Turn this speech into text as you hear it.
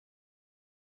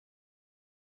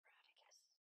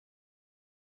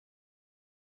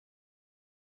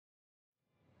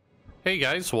Hey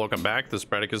guys, welcome back. This is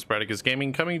Bradekus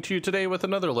Gaming coming to you today with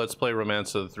another Let's Play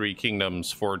Romance of the Three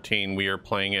Kingdoms 14. We are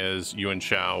playing as Yuan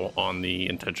Shao on the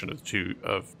Intention of Two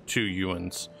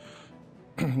Yuans.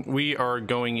 We are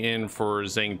going in for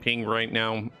Zhang Ping right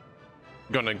now.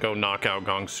 Gonna go knock out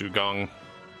Gong Su Gong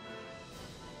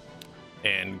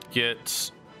and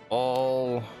get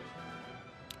all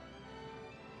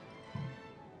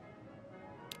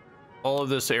of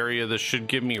this area. This should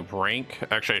give me rank.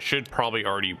 Actually, I should probably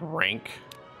already rank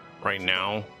right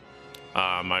now.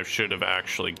 I should have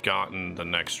actually gotten the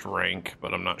next rank,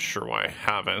 but I'm not sure why I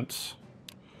haven't.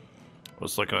 I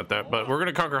was looking at that, but we're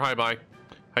gonna conquer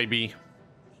High B,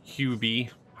 Hugh B,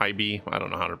 High B. I don't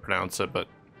know how to pronounce it, but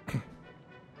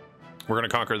we're gonna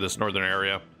conquer this northern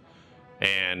area,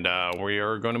 and we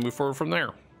are going to move forward from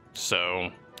there.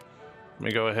 So let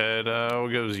me go ahead. We'll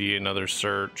give Z another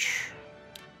search.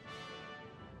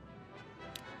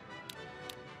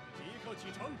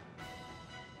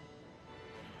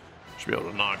 Should be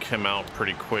able to knock him out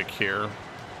pretty quick here.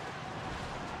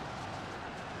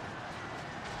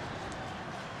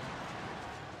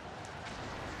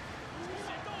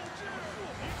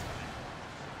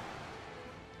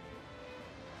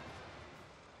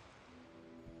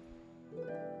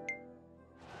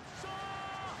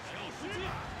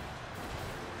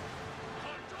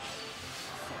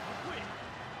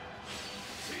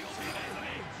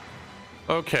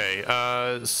 Okay,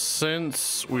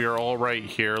 since we are all right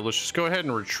here, let's just go ahead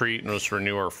and retreat and just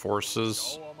renew our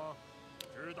forces.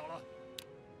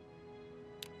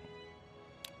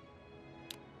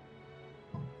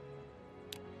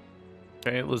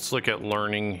 Okay, let's look at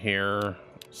learning here.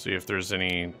 See if there's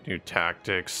any new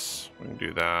tactics. We can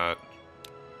do that.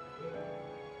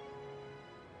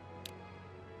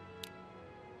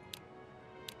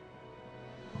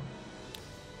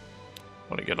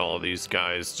 Want to get all of these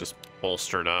guys just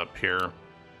bolstered up here.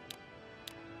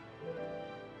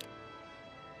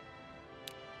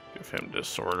 Give him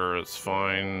disorder, it's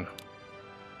fine.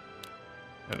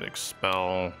 And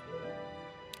expel.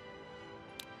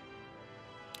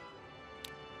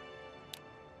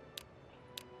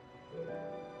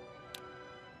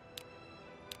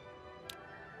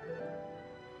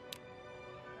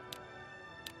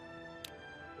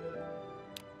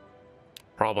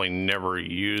 Probably never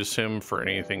use him for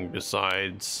anything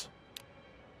besides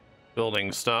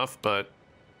building stuff, but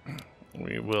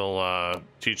we will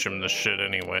teach him this shit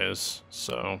anyways,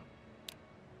 so.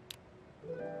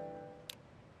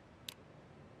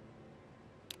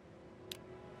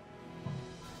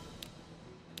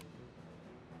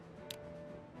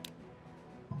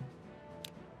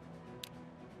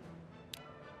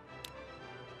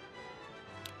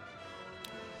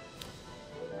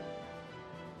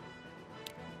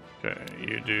 Okay,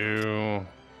 you do.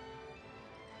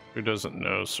 Who doesn't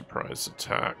know surprise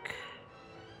attack?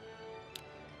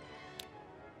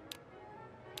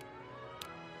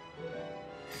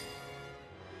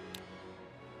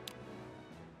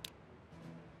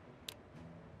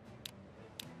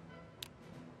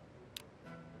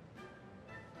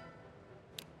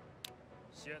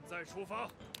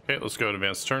 Okay, let's go to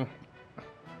advanced turn.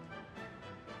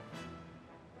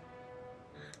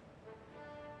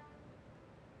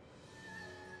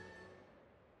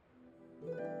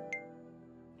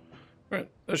 Right,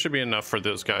 that should be enough for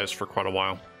those guys for quite a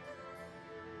while.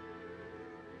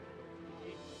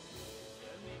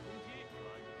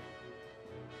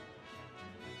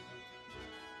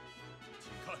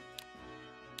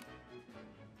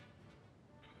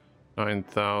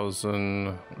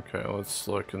 $9,000. Okay, let's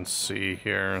look and see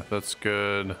here. That's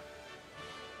good.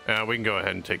 Yeah, we can go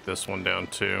ahead and take this one down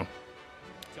too.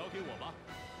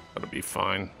 That'll be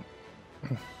fine.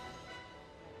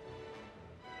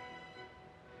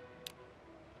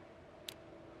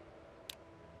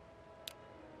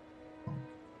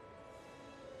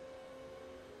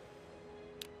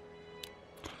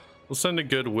 We'll send a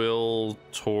goodwill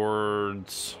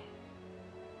towards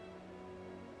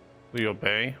Liu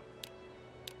Bei.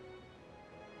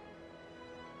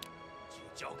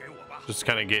 Just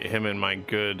kind of get him in my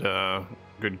good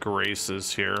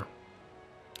graces here.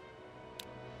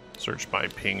 Search by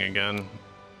ping again.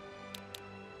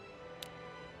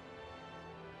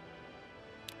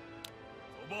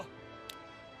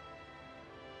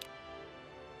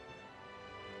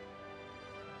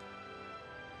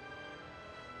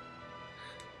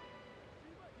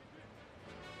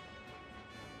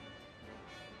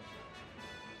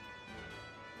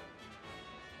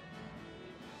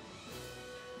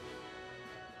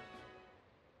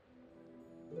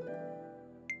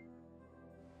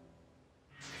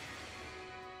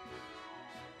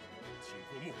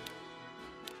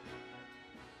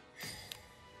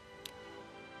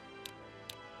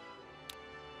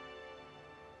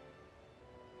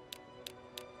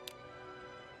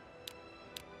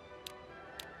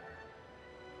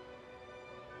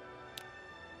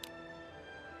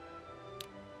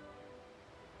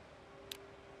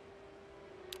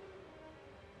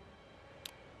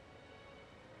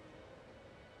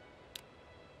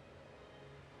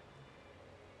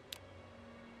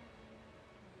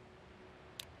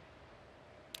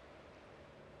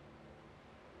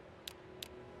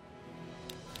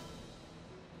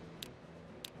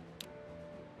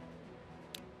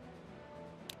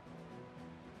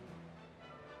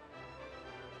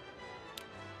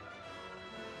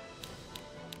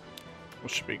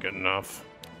 Which should be good enough.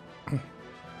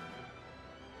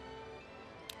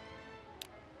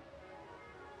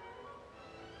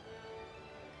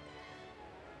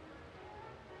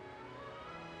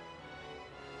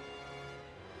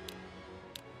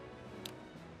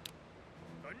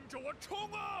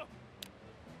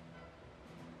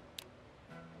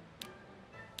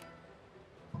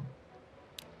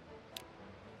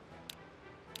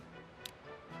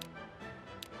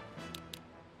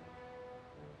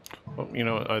 Well, you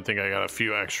know, I think I got a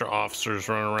few extra officers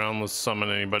running around. Let's summon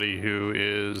anybody who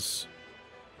is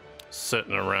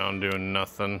sitting around doing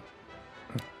nothing.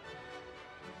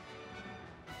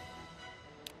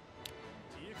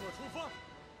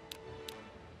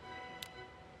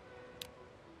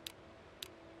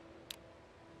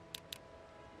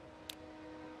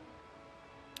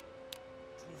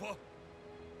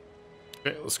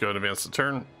 Okay, let's go and advance the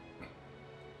turn.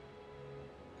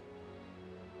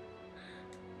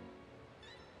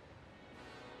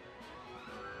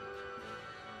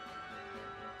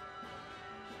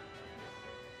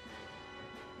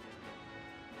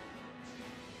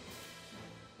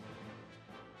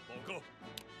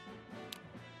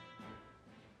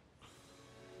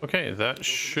 Okay, that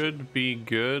should be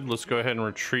good. Let's go ahead and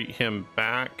retreat him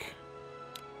back.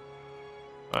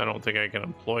 I don't think I can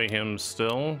employ him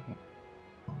still.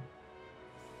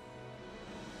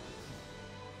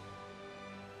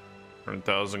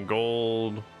 $100,000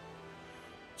 gold.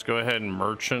 Let's go ahead and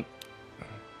merchant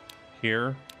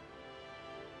here.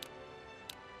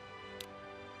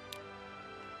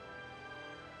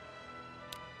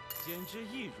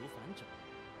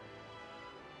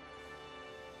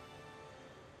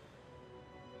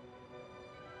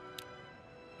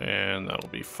 And that'll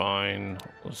be fine.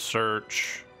 Let's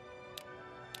search.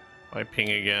 I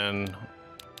ping again.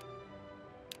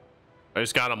 I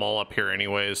just got them all up here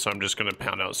anyways, so I'm just gonna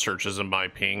pound out searches and buy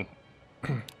ping.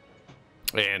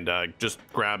 And just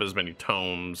grab as many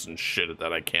tomes and shit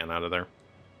that I can out of there.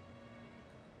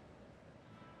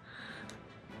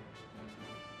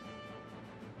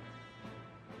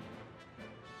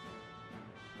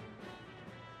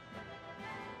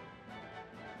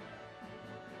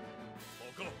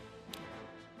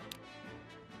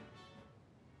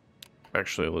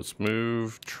 Actually, let's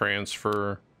move,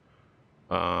 transfer,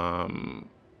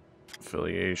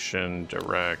 affiliation,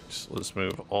 direct. Let's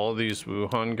move all these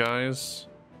Wuhan guys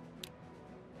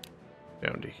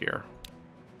down to here.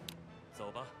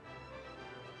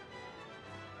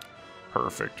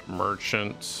 Perfect.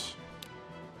 Merchant.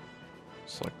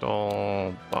 Select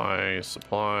all, buy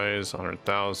supplies,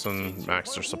 100,000,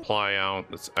 max their supply out.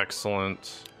 That's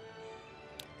excellent.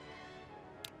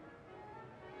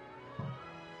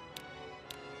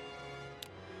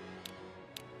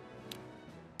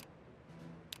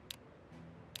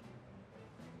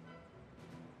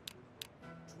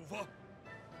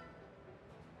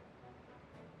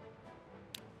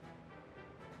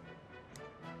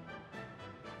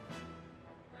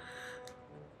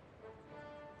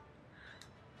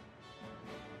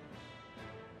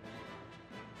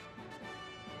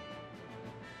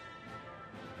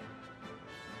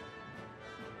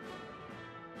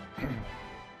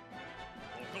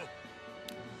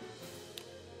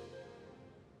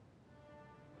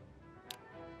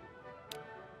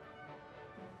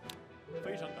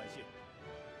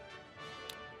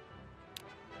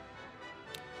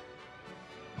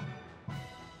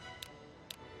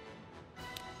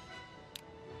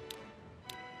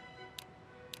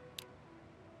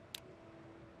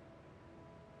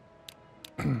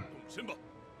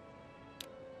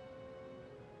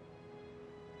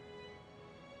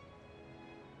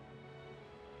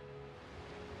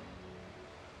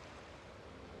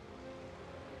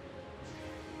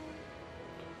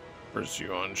 Where's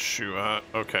Yuan Shao at?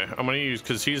 Okay, I'm gonna use,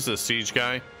 because he's the siege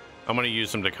guy, I'm gonna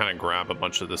use him to kind of grab a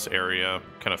bunch of this area,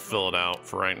 kind of fill it out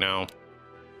for right now.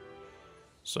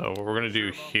 So what we're gonna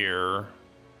do here,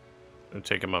 gonna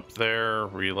take him up there,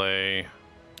 relay,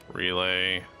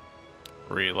 relay,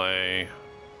 relay,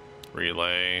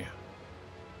 relay,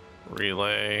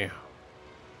 relay,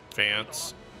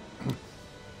 advance,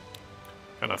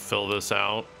 kind of fill this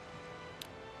out.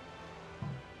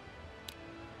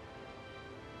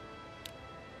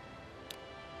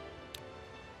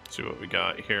 See what we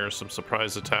got here. Some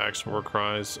surprise attacks, war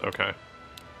cries. Okay.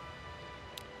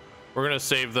 We're gonna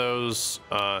save those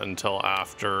until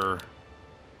after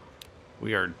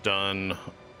we are done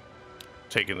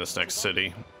taking this next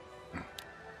city.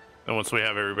 And once we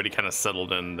have everybody kind of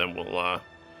settled in, then we'll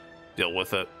deal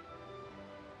with it.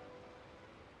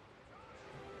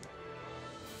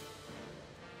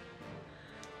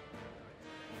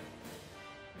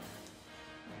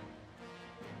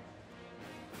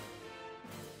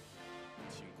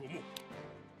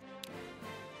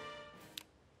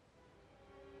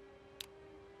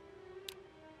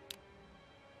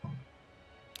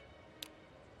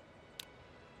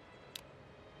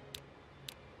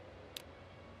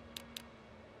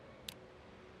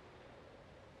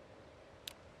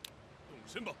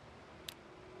 身吧。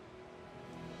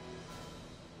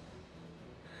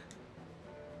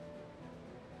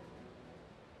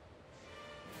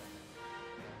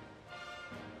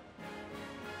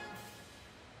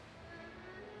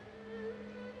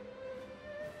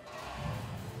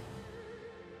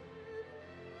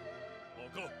报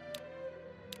告。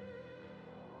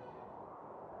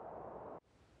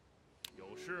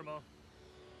有事吗？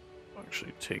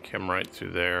 Actually, take him right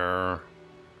through there.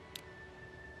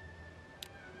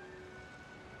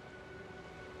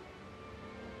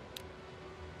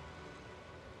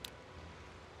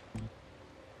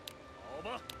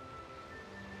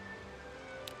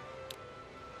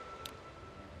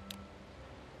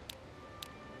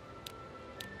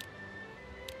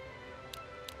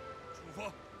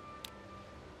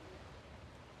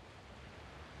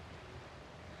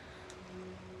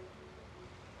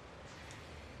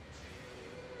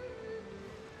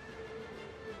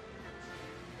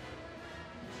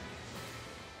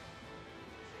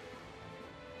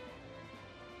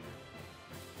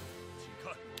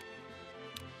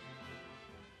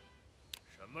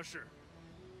什么事？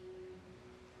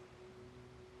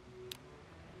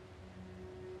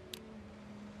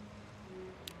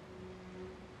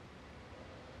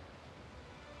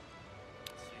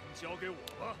请交给我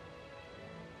吧。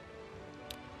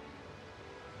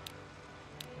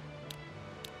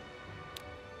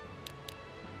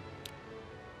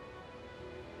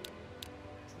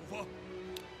出发。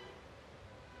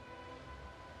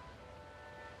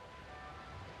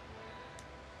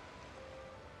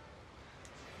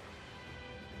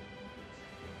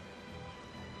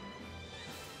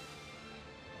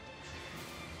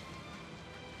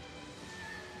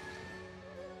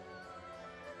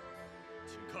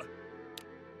 看，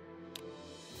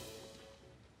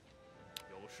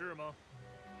有事吗？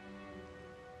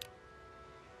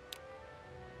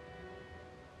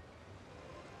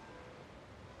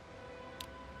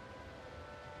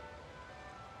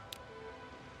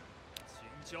请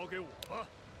交给我吧。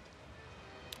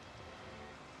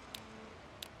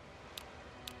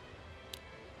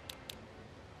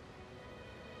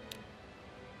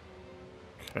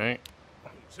Okay.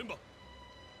 动身吧。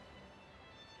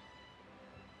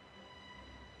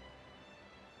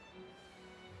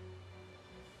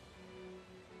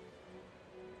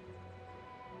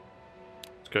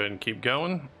 Go ahead and keep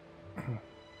going.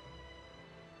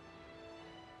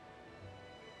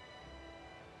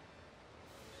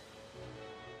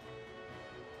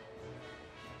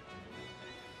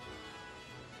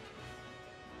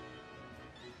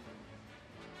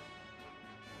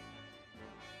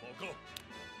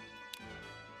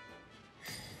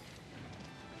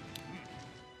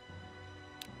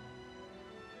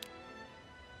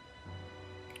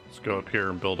 Let's go up here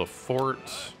and build a fort.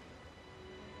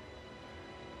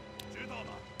 知道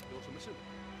了，有什么事？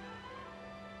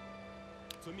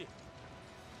遵命。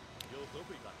有何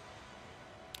贵干？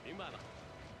明白了。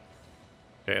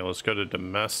 Okay, let's go to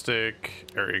domestic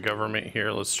area government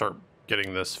here. Let's start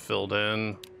getting this filled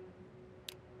in.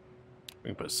 We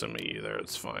can put some E there,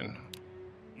 it's fine.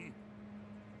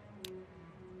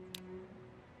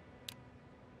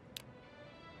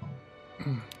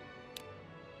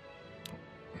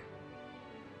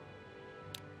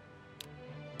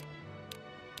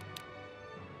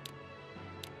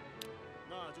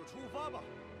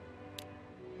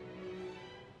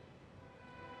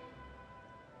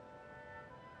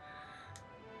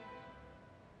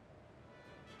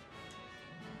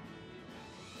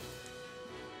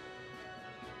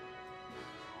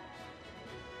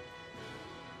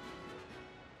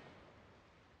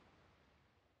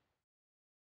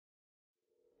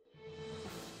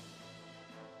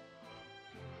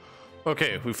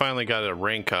 Okay, we finally got a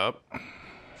rank up.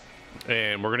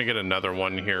 And we're going to get another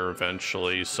one here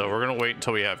eventually. So we're going to wait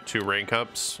until we have 2 rank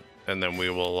ups. And then we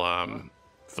will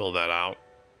fill that out.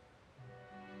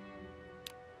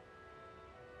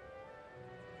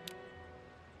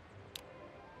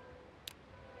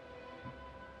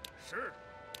 Sure.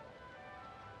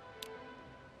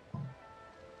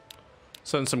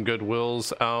 Send some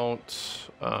goodwills out.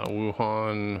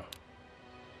 Wuhan.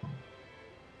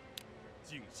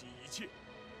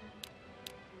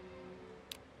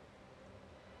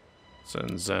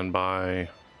 Send Zenbai.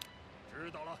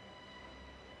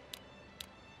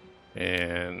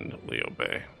 And Liu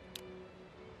Bei.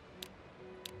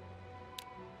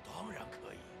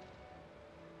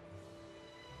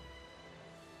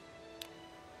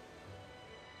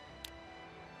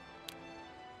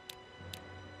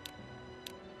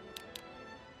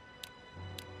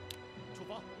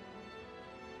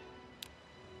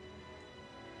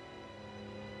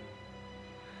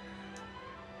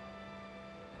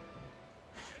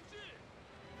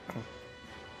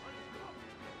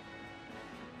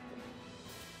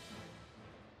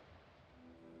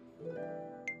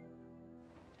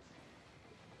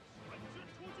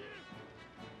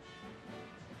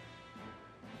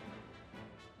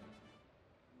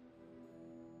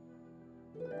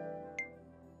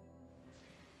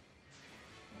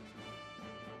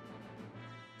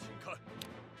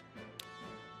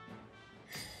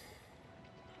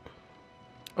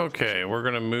 Okay, we're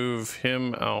gonna move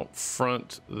him out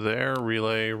front there.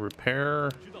 Relay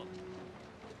repair. 知道了。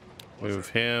 Move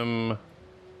him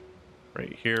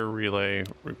right here. Relay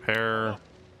repair.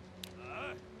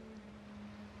 哎，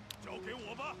交给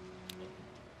我吧。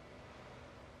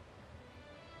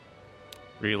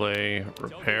 Relay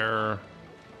repair.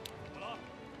 怎么了？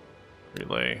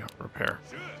 Relay repair.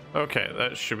 是。 Okay,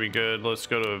 that should be good. Let's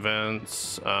go to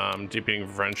events. Deepening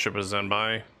friendship is then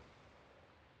by.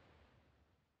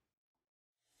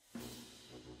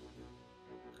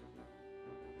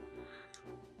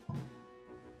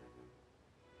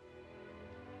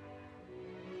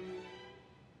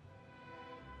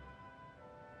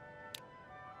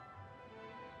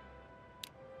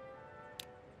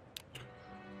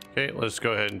 Okay, let's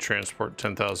go ahead and transport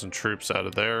 10,000 troops out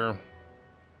of there.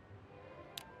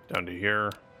 Down to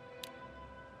here.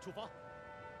 出发。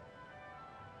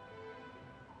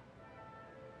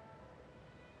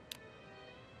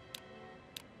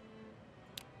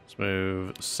 Let's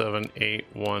move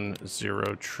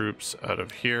 7810 troops out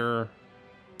of here.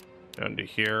 Down to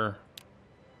here.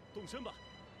 动身吧。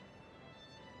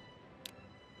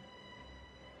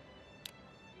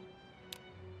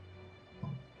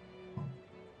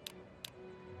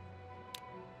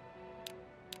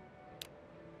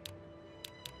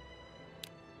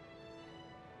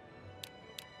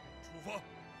 出发。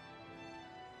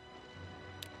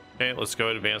 Okay, let's go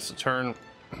advance the turn.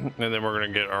 And then we're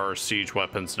going to get our siege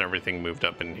weapons and everything moved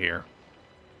up in here.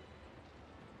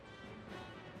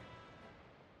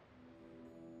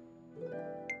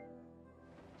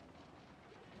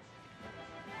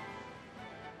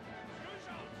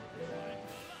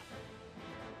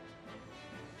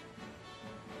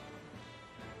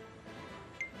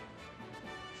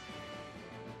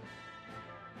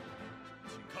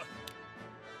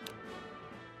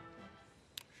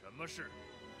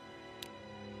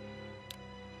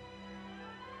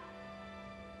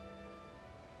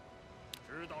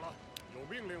知道了，有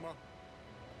命令吗？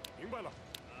明白了。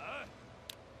哎，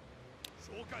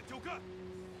说干就干。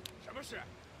什么事？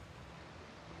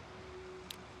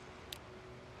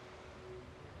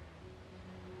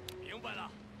明白了。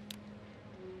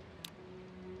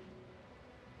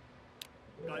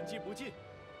感激不尽。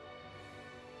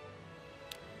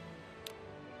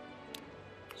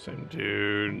 Same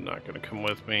dude, not gonna come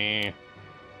with me.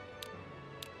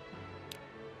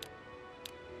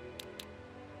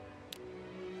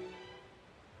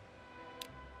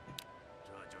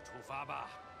 这就出发吧。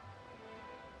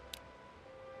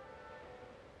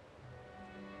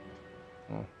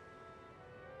Oh.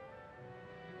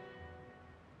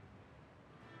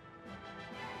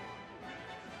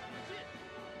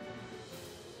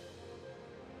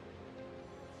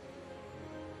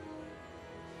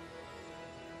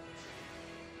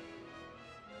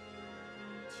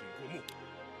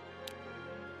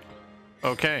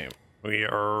 Okay, we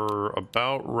are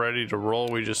about ready to roll.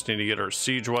 We just need to get our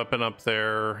siege weapon up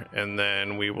there, and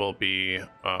then we will be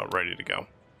ready to go.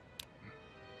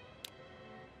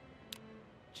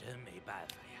 真没办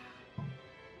法呀。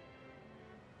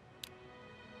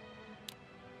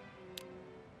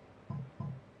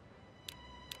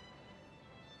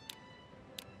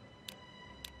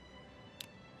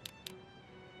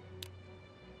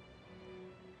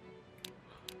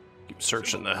Keep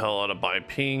searching the hell out of by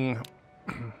ping.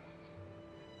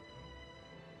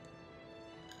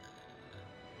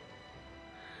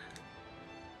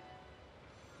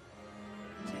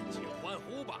 尽情欢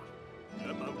呼吧，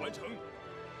圆满完成。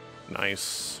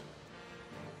 Nice.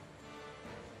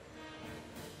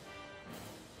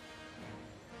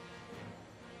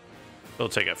 It'll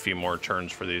take a few more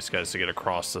turns for these guys to get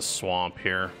across the swamp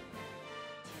here.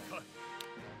 看，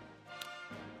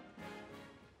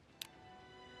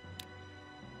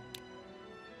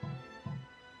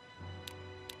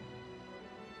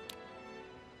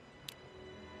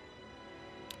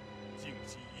 尽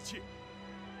惜一切。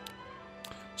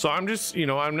 So I'm just, you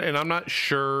know, I'm not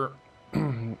sure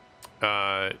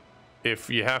if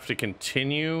you have to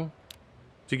continue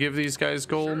to give these guys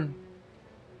gold,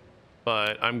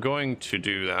 but I'm going to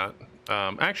do that.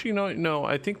 Actually, no,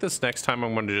 I think this next time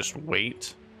I'm going to just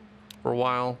wait for a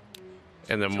while,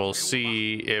 and then we'll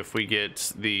see if we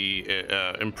get the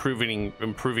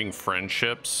improving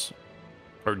friendships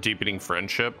or deepening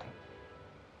friendship.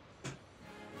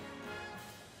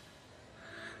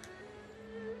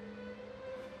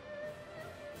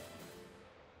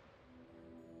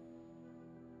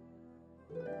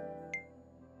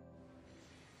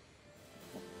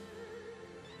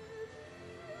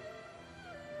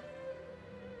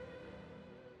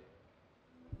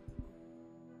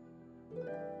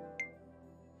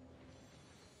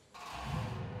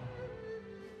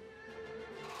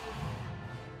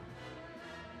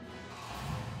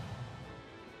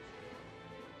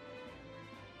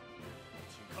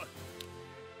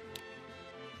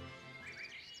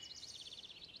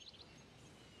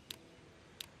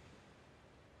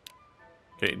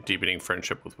 Okay, deepening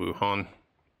friendship with Wuhan.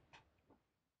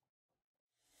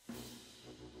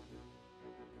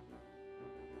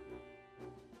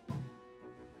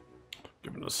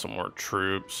 Giving us some more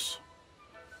troops.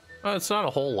 It's not a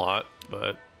whole lot,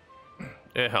 but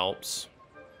it helps.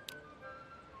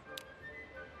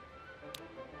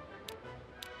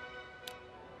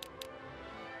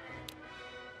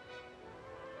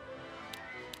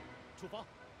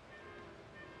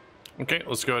 Okay,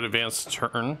 let's go ahead and advance the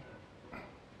turn.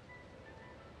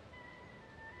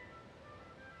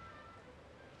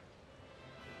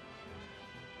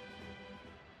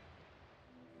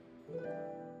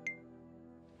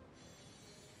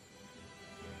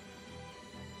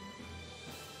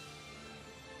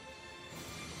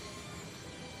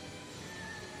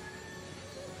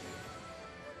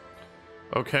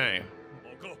 Okay.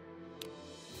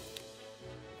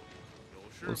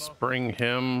 Let's bring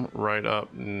him right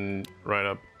up in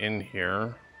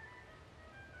here.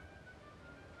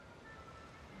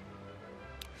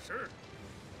 Sure.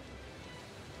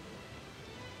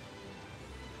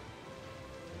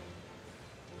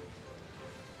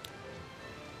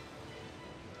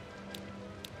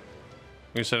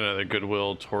 We send another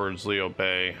goodwill towards Liu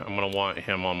Bei. I'm gonna want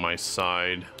him on my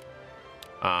side.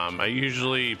 I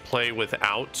usually play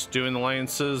without doing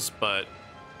alliances, but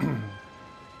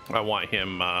I want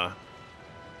him. I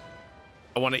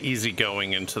want it easy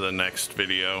going into the next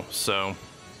video, so.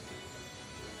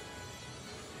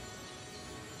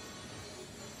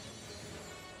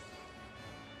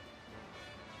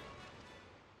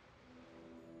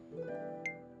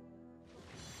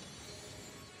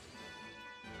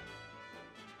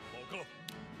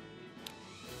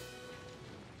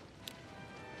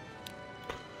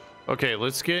 Okay,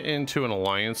 let's get into an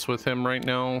alliance with him right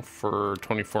now for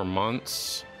 24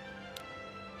 months.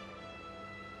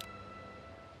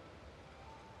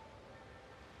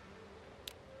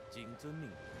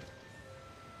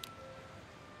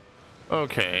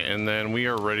 Okay, and then we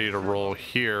are ready to roll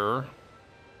here.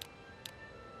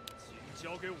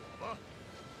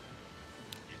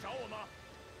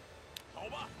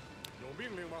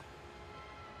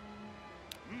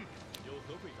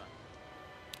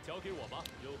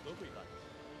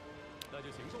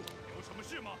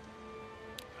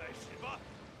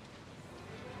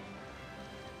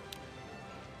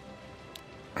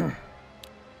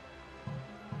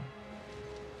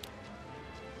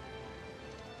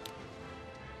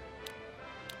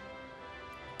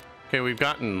 Okay, we've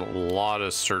gotten a lot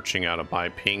of searching out of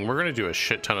Beiping. We're going to do a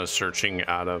shit ton of searching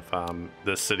out of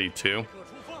this city too,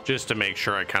 just to make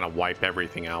sure I kind of wipe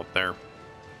everything out there.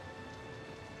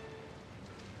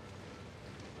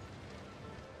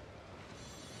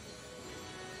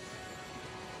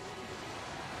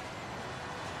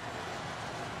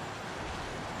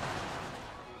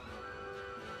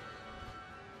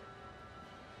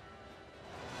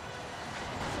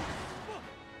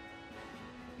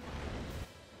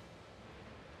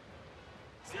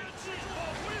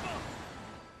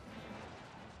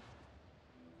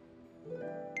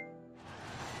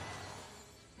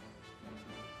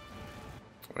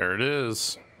 There it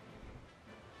is.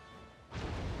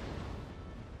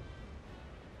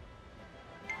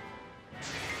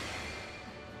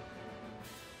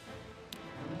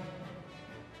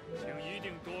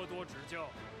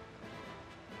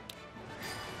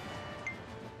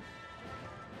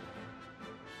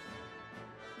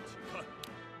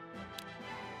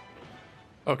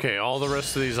 Okay, all the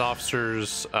rest of these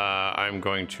officers, I'm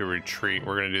going to retreat.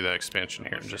 We're going to do that expansion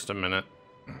here in just a minute.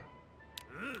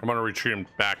 I'm going to retreat them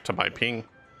back to Beiping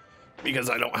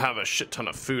because I don't have a shit ton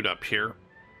of food up here.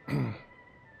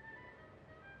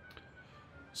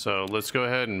 So let's go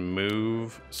ahead and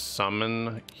move,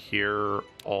 summon here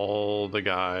all the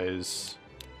guys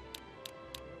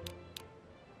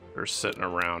that are sitting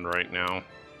around right now.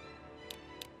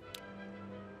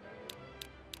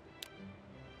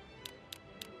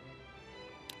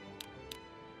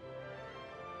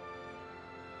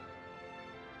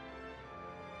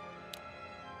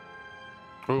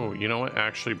 Oh, you know what?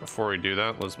 Actually, before we do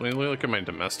that, let me look at my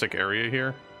domestic area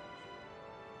here.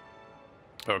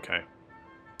 Okay.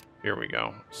 Here we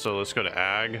go. So let's go to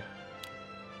Ag.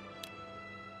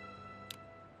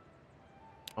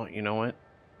 Oh, you know what?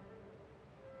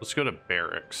 Let's go to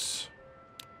Barracks.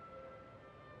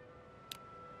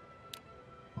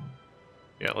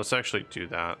 Yeah, let's actually do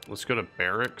that. Let's go to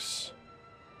Barracks.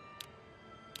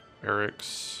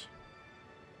 Barracks.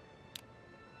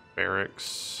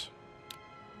 Barracks.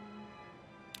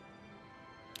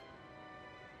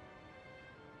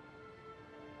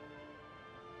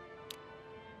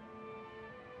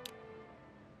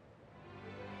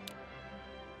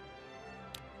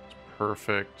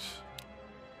 perfect.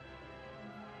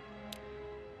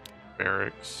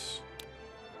 Barracks.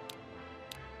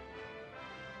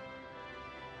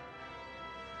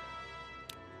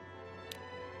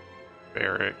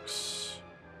 Barracks.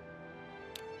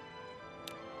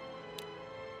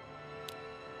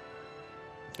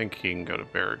 I think he can go to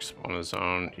barracks on his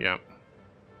own. Yep.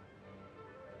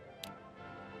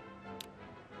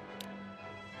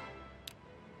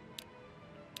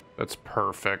 That's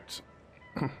perfect.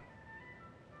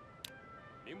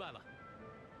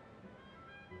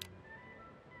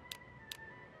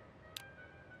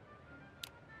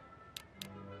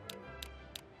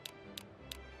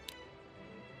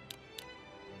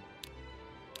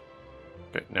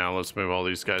 Okay, now let's move all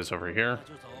these guys over here.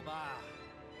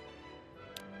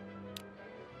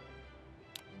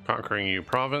 Conquering Yu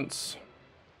province.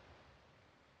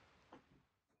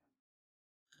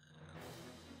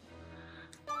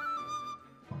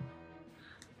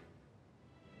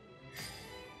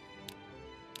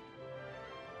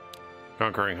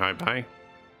 Conquering Hai.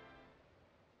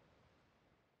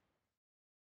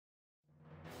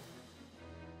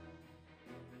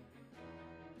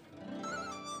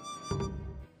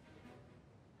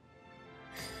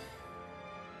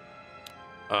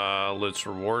 Let's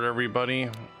reward everybody.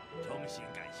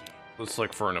 Let's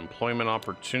look for an employment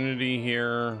opportunity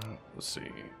here. Let's see.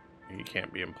 He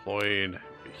can't be employed.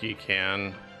 He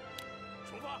can.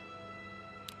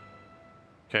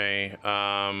 Okay,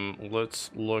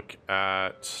 let's look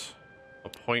at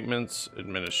appointments,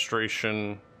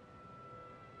 administration.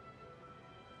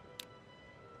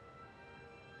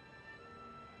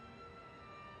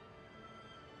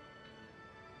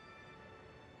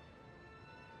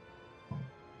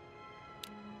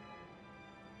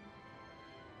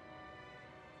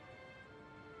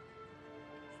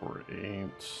 For 8.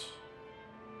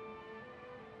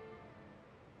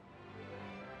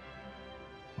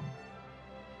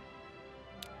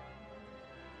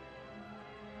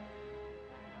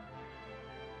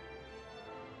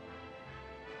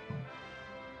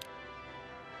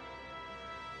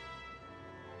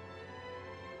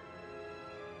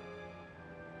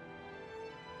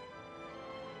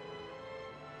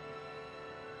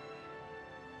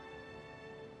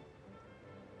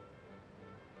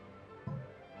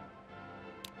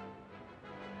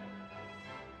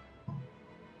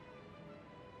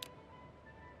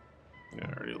 Yeah,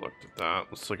 I already looked at that.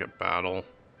 Let's look at battle.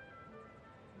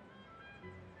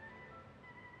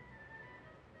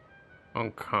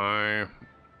 Okay.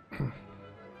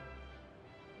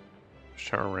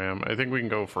 Shower ram. I think we can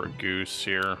go for a goose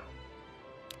here.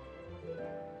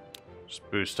 Just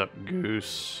boost up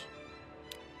goose.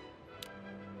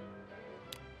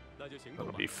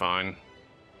 That'll be fine.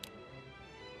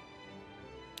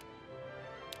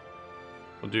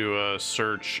 We'll do a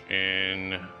search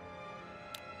in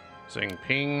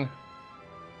Zhangping.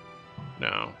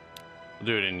 No. We'll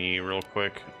do it in Yi real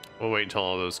quick. We'll wait until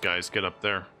all those guys get up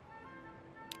there.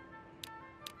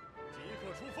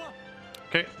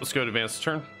 Okay, let's go to advance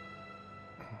turn.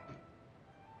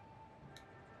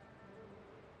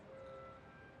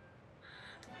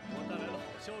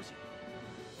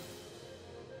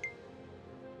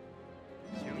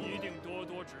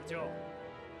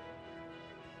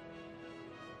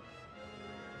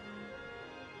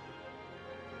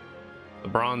 The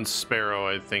Bronze Sparrow,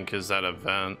 I think, is that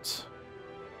event.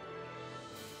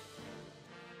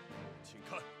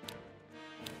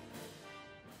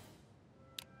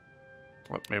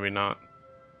 What, maybe not.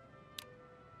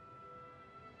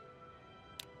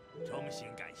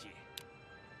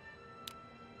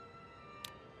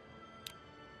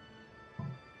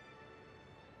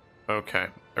 Okay,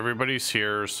 everybody's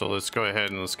here, so let's go ahead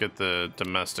and let's get the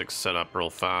domestics set up real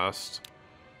fast.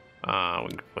 We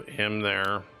can put him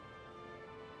there.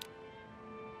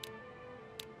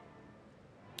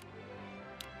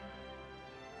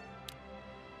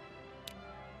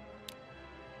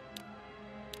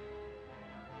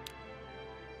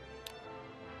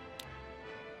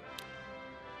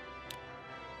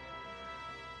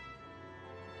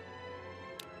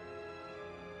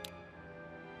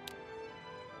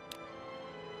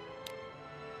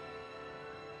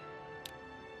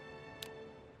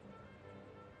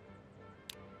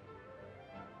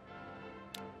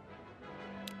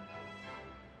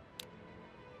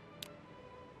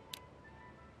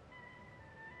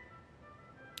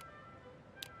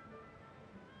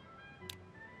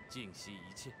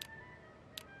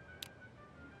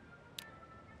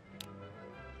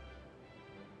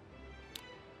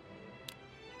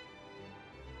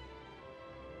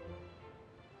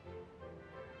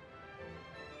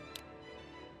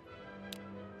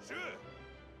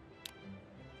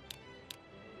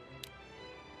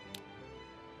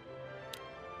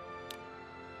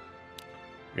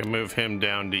 We can move him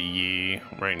down to Yi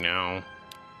right now.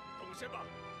 动身吧！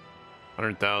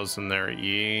 100,000 there at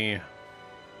Yi.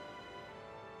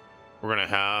 We're gonna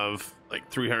have like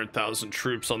 300,000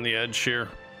 troops on the edge here.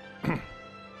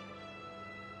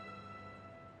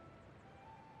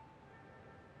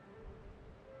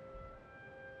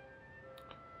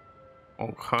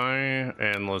 Okay,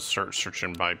 and let's start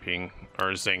searching by ping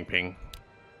or Zhang ping.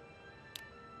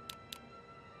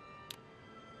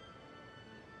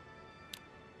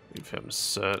 Leave him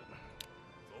set.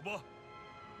 走吧。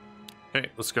 Okay,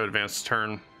 let's go advance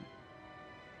turn.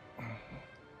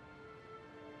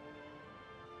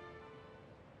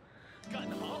 干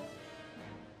得好！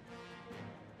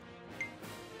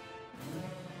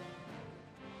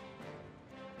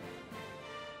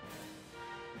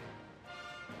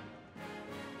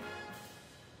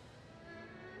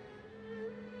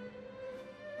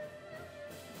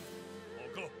 报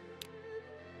告。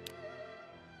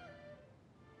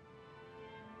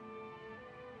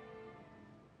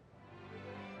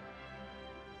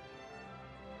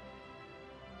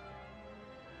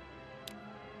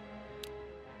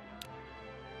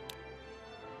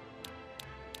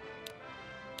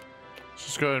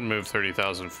 Just go ahead and move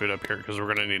 30,000 food up here because we're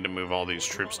gonna need to move all these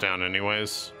troops down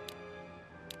anyways.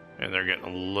 And they're getting a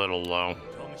little low.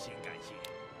 衷心感谢。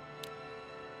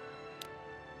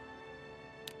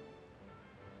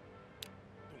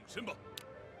 动身吧！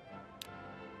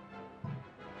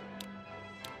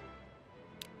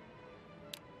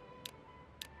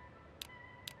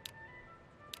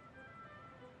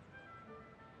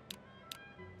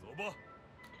 走吧！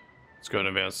 Let's go and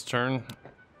advance turn.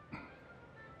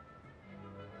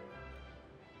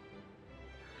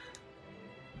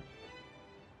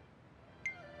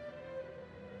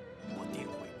 我定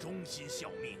会忠心效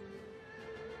命。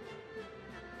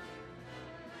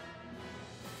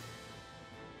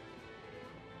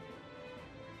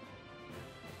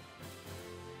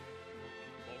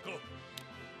 报告。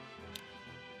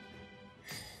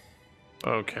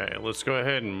 Okay, let's go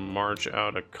ahead and march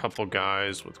out a couple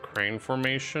guys with crane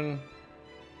formation.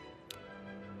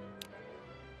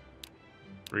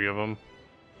 3 of them.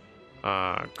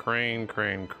 Crane,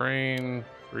 crane, crane.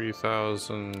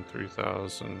 3,000,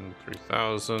 3,000,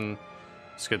 3,000.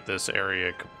 Let's get this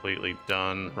area completely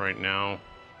done right now.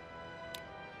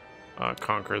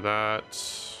 Conquer that.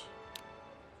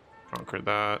 Conquer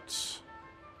that.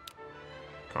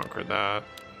 Conquer that.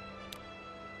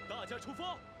 大家出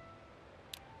发！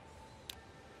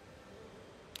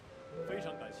非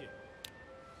常感谢。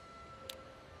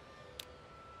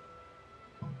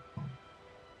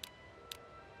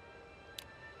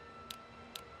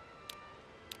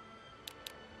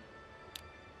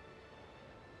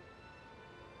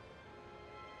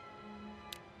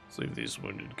 Let's leave these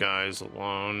wounded guys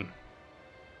alone.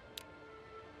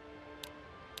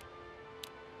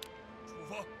 出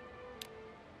发！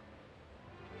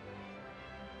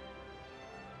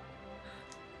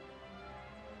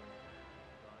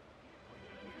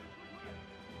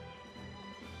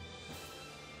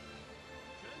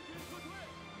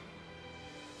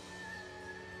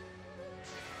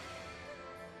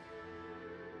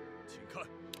 请看，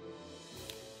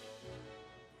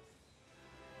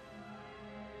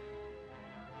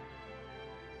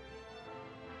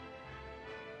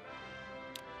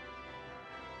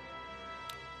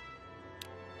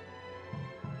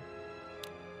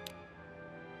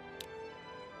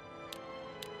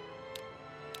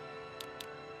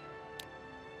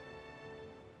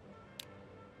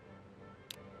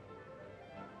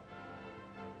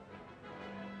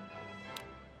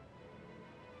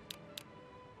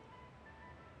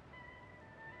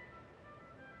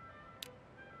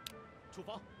 出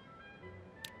发。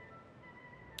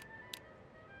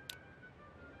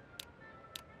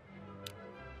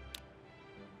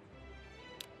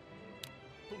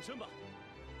动身吧。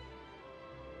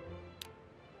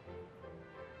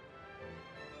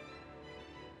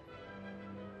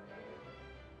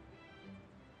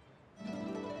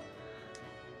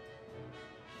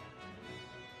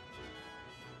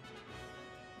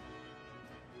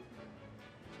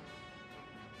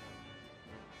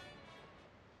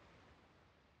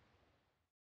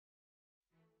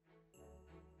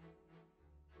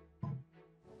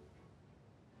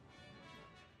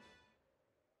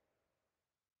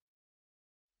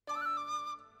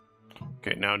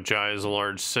Okay, now Jai is a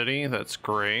large city. That's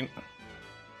great.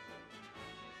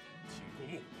 请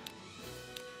过目。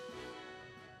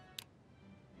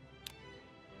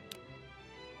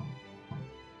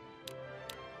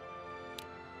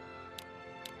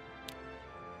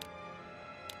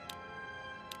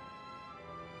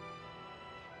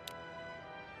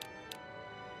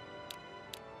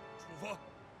 出发。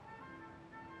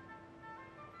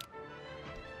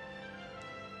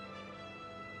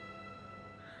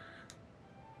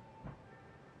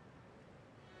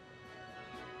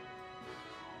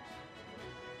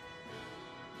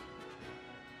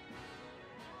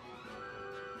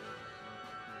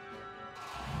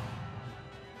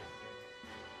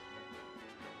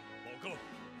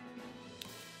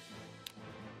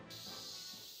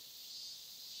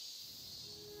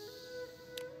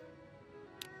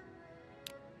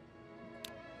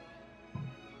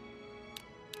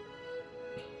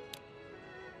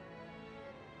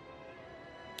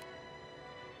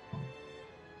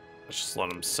Let's just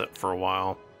let him sit for a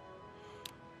while.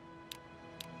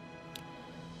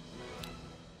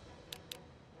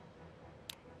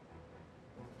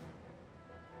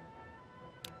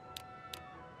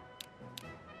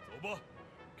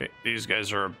 Okay, these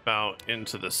guys are about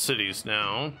into the cities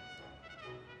now.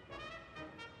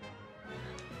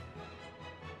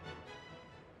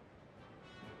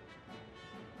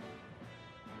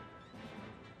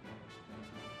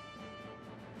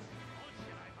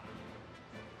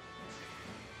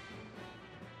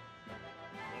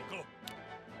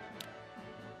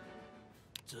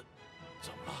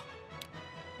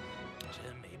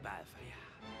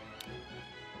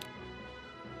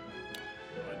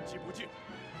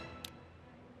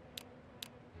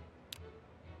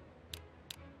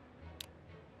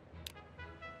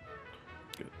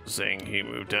 Zhang, he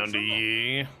moved down to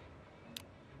Yi.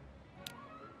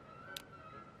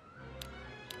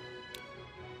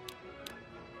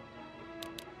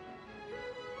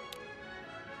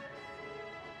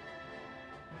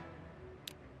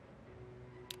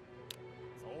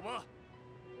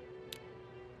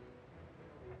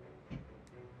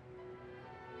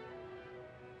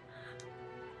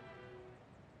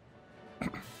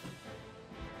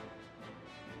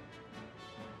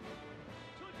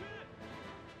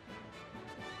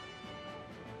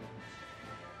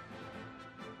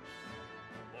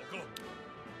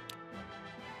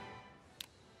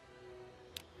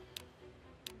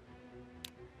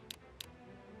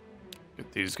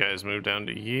 Get these guys moved down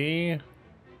to Yi.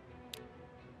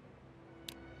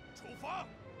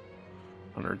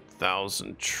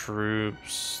 100,000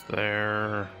 troops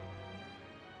there.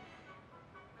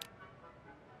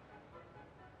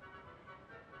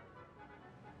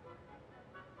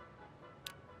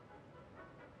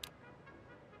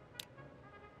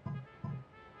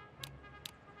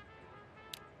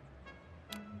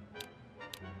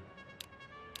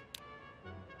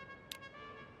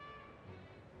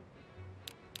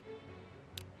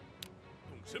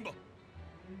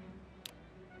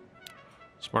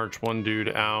 Let's march one dude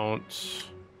out.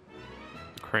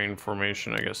 Crane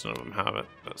formation, I guess none of them have it.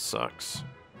 That sucks.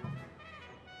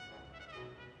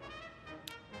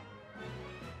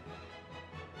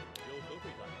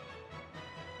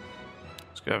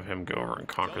 Let's have him go over and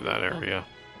conquer that area.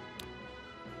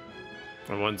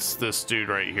 And once this dude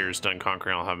right here is done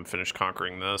conquering, I'll have him finish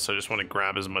conquering this. I just want to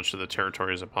grab as much of the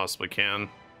territory as I possibly can.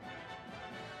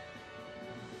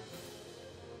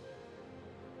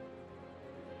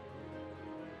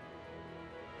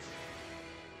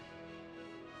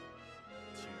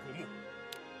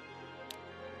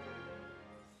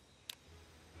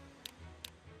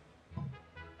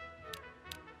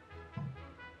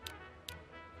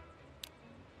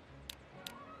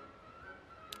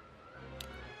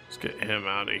 Let's get him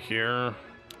out of here.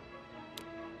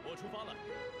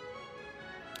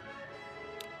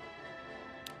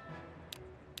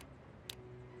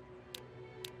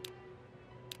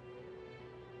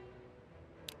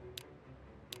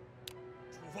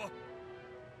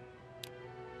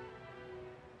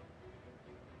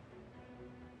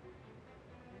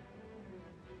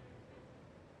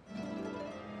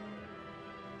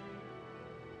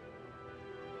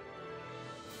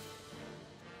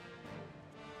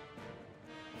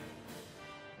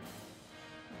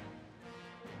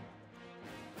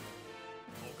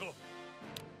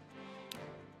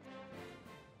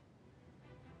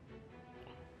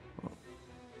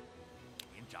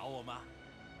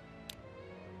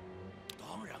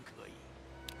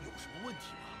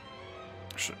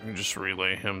 Should just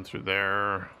relay him through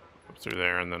there,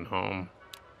 and then home.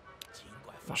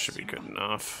 That should be good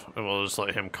enough. And we'll just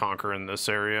let him conquer in this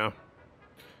area.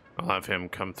 I'll have him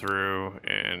come through,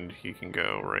 and he can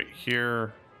go right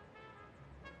here,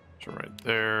 to right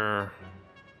there,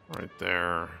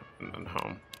 and then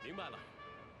home.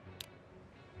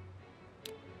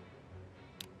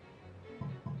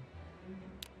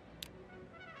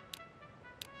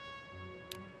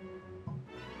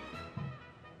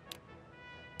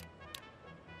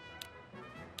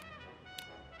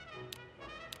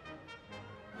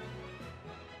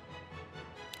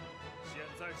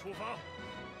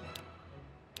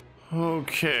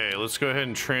 Okay, let's go ahead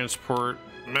and transport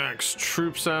max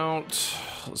troops out.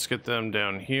 Let's get them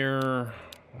down here.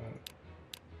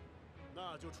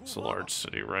 It's a large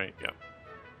city, right? Yep.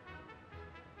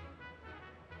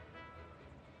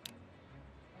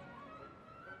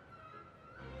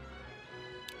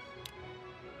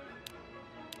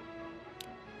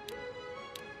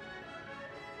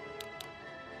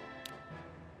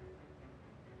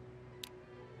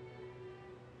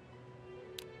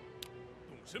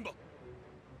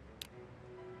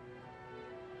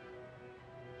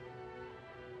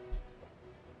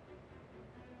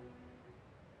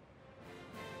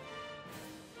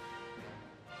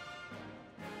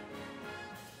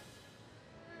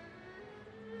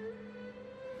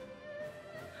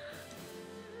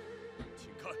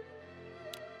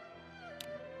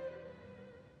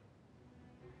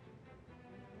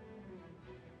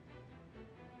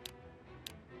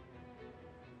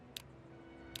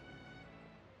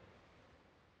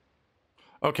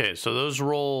 Okay, so those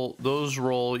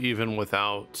roll even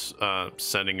without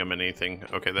sending them anything.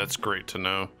 Okay, that's great to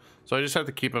know. So I just have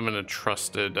to keep them in a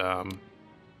trusted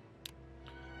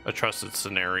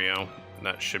scenario, and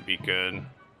that should be good.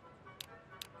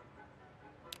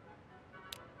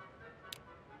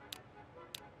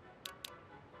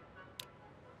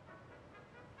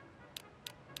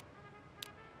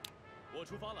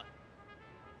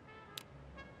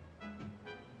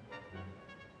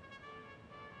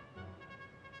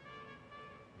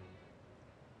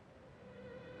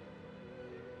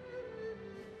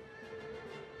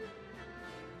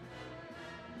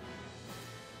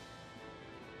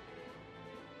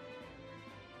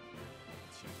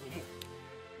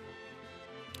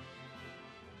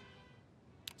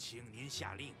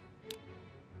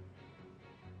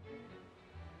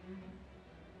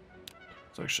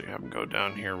 Let's actually have him go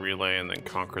down here, relay, and then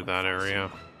conquer that area.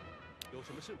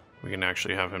 We can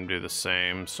actually have him do the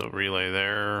same. So relay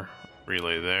there,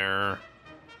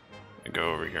 and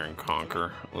go over here and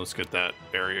conquer. Let's get that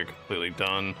area completely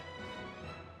done.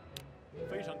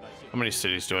 How many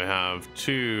cities do I have?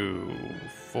 2,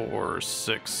 4,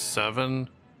 6, 7.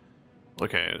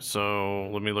 Okay, so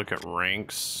let me look at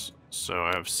ranks. So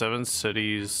I have 7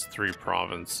 cities, 3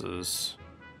 provinces.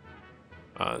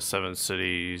 7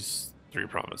 cities, 3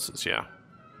 provinces, yeah.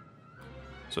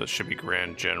 So it should be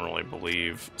Grand General, I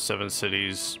believe. 7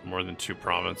 cities, more than 2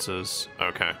 provinces.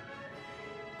 Okay.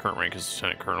 Current rank is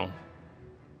Lieutenant Colonel.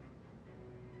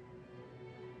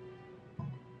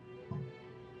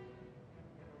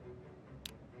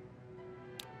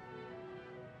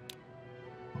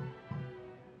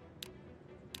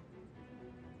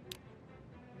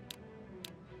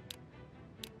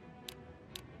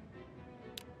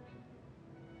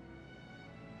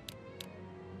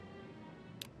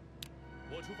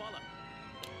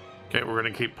 Okay, we're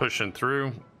gonna keep pushing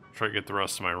through. Try to get the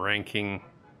rest of my ranking.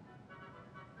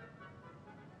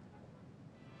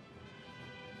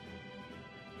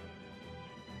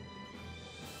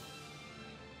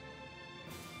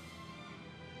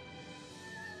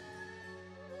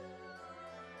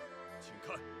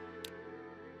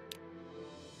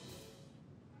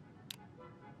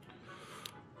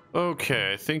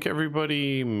 Okay, I think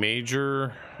everybody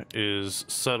major is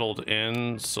settled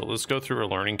in, so let's go through our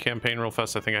learning campaign real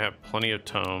fast. I think I have plenty of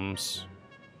tomes.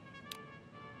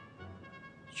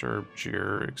 Serve,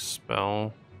 Jeer,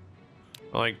 Expel.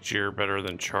 I like Jeer better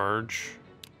than Charge.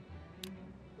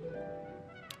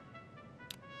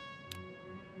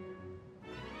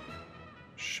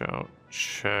 Shout,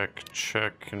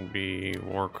 check can be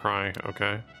Warcry,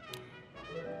 okay.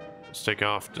 Let's take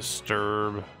off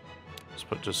Disturb. Let's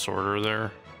put Disorder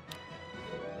there.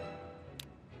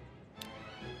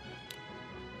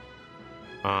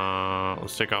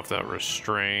 Let's take off that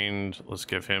Restrained. Let's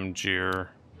give him Jeer.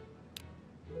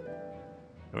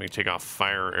 And we take off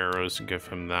Fire Arrows and give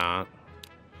him that.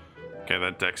 Okay,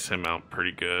 that decks him out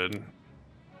pretty good.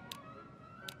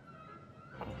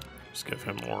 Let's give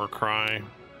him Warcry.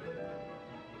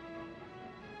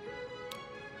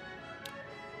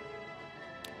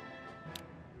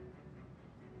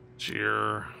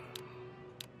 Jeer.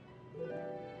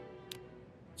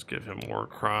 Let's give him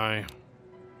Warcry.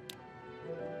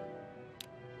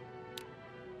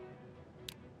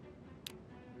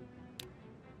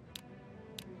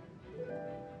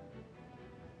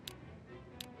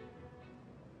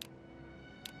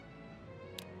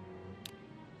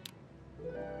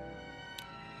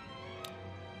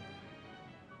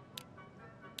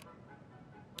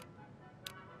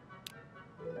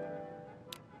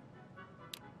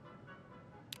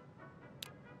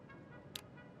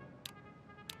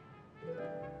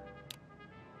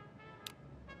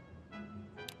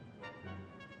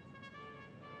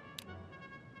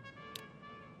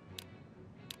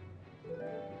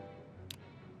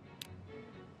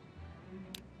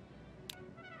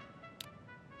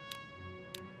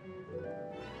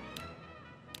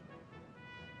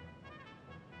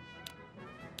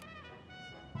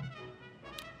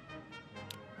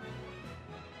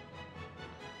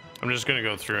 I'm just gonna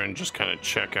go through and just kind of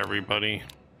check everybody.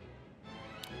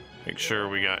 Make sure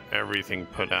we got everything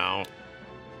put out.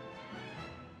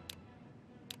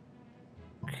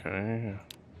 Okay.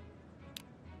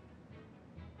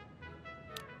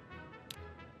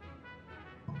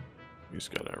 He's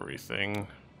got everything.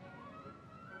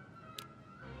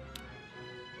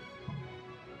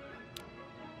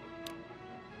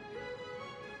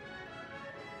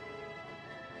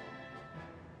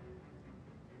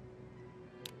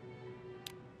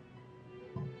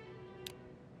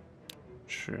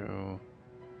 True.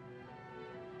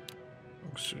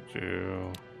 Looks to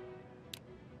do.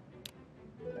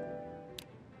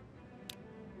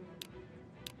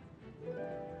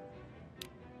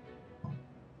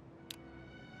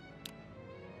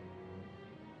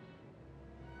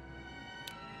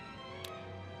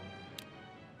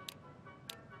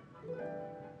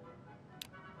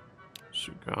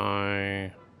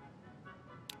 Sugai.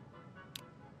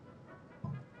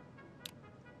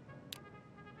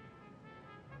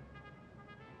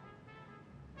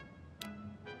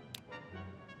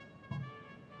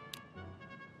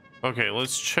 Okay,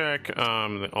 let's check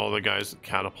all the guys at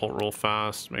catapult real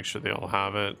fast. Make sure they all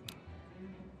have it.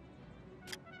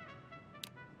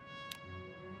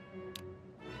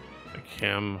 Like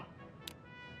him.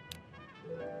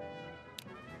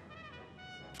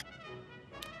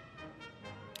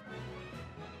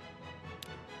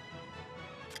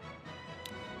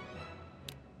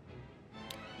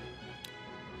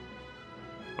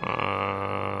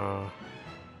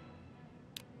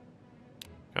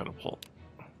 Catapult.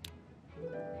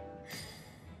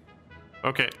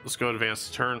 Okay, let's go advance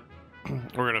the turn.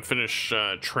 We're gonna finish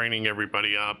training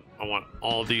everybody up. I want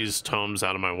all these tomes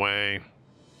out of my way.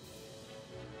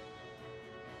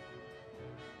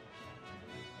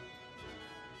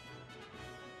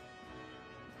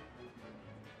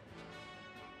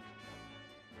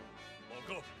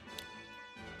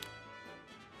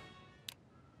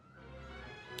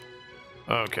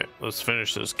 Okay, let's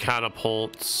finish this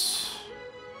catapults.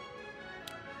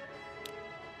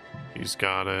 He's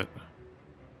got it.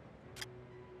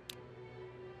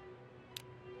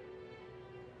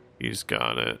 He's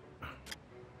got it.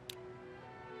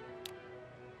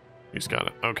 He's got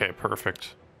it. Okay,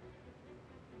 perfect.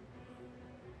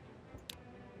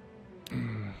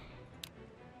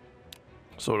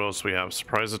 So what else we have?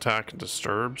 Surprise attack and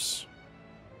disturbs.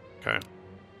 Okay.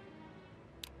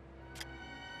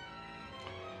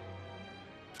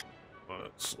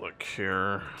 Let's look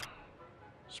here.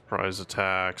 Surprise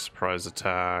attack, surprise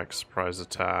attack, surprise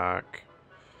attack.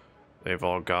 They've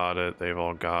all got it. They've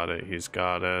all got it. He's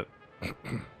got it.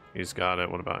 He's got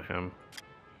it. What about him?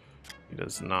 He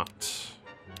does not.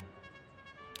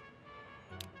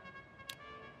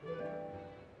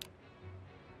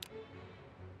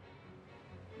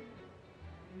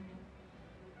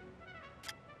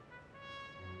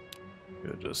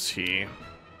 Good does he?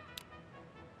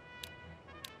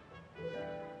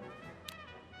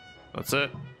 That's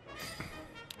it.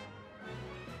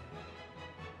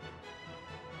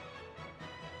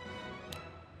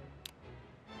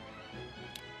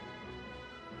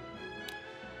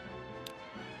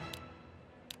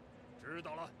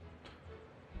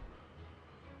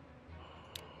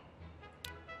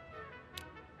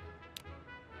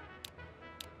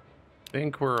 I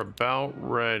think we're about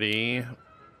ready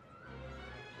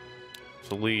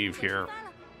to leave here.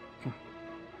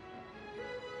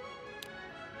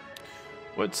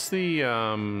 What's the what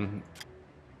am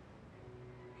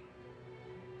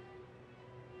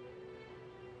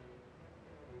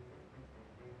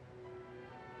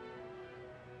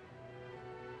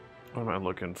I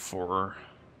looking for?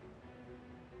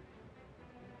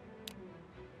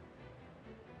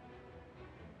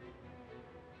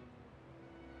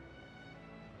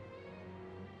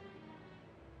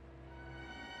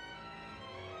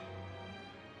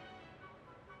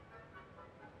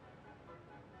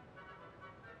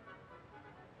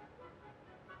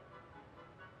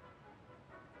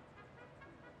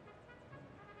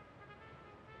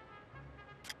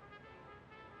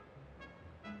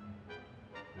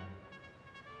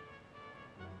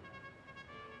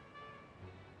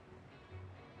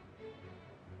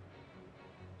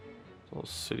 Little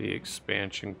city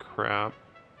expansion crap.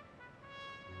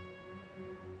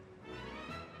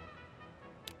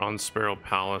 On Sparrow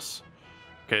Palace.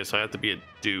 Okay, so I have to be a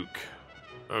duke.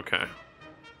 Okay.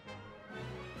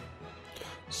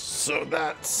 So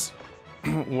that's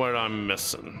what I'm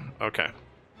missing. Okay.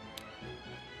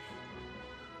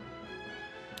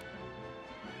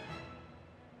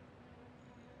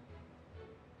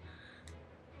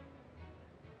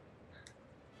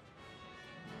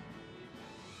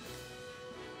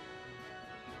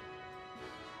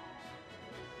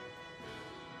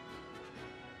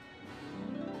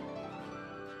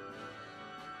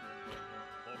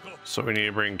 So we need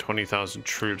to bring 20,000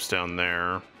 troops down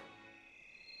there.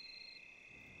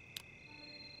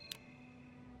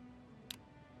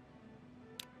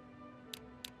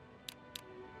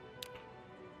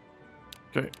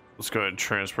 Okay, let's go ahead and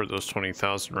transport those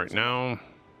 20,000 right now.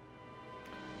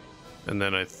 And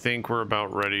then I think we're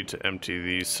about ready to empty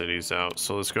these cities out.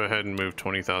 So let's go ahead and move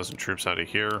 20,000 troops out of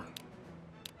here.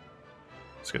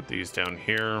 Let's get these down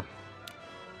here.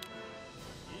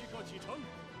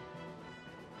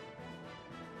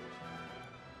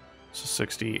 So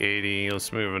 60, 80,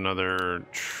 let's move another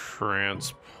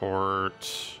transport,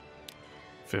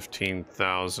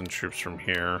 15,000 troops from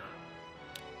here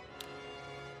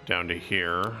down to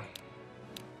here.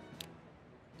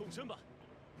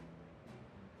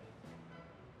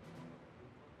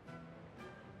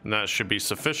 And that should be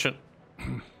sufficient.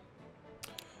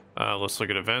 Let's look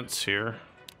at events here.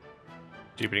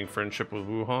 Deepening friendship with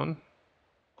Wuhan.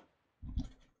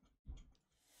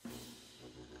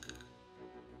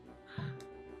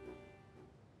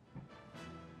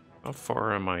 How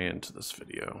far am I into this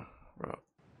video? About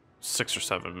 6 or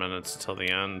 7 minutes until the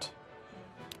end.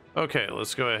 Okay,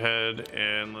 let's go ahead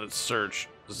and let's search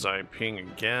Xiping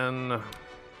again.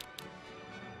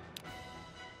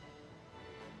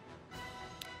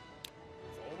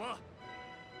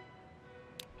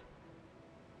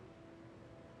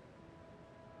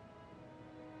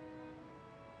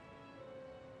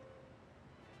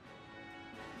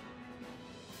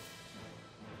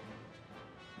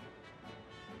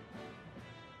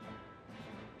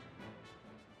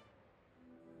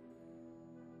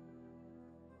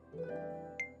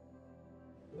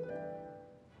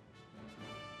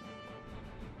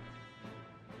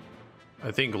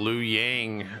 I think Liu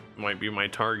Yang might be my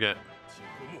target.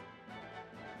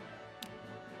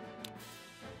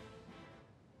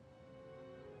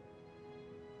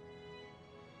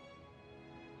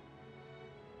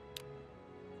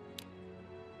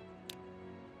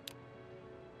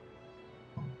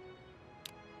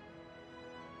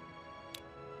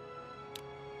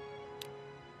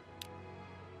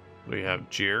 We have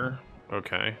Jir.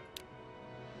 Okay.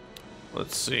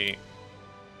 Let's see.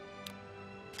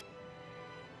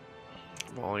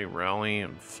 Volley, Rally,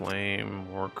 and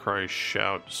Flame, Warcry,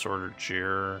 Shout, Disorder,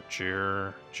 Jir,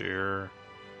 Jir, Jir.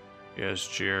 He has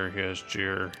Jir, he has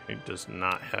Jir. He does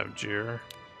not have Jir.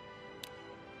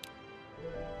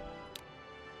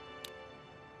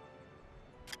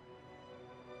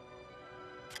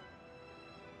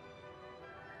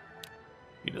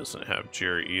 He doesn't have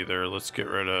Jir either. Let's get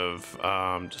rid of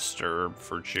Disturb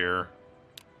for Jir.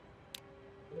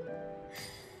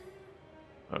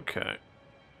 Okay.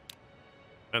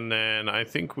 And then I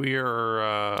think we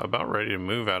are about ready to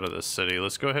move out of this city.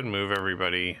 Let's go ahead and move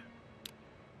everybody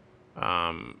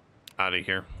out of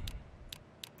here.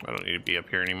 I don't need to be up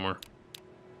here anymore.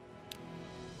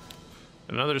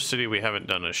 Another city we haven't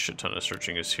done a shit ton of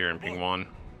searching is here in Pingwan.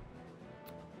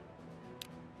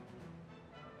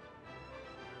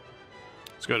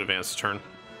 Let's go to advance turn.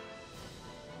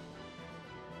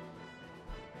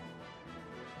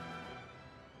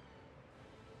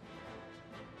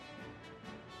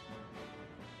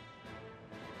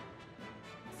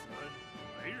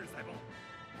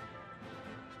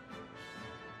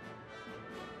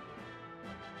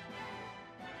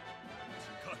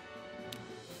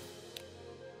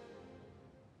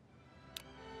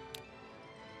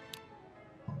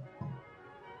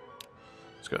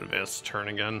 Let's go to advance turn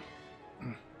again.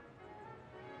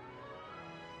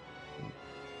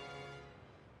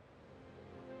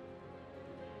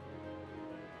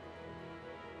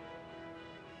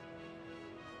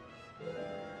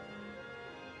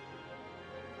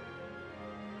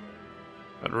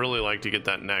 I'd really like to get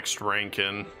that next rank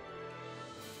in.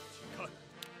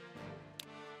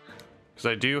 Because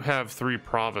I do have 3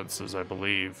 provinces, I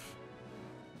believe.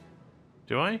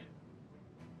 Do I?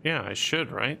 Yeah, I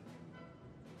should, right?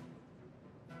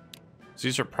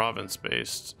 These are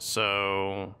province-based,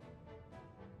 so...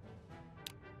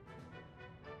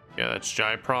 Yeah, that's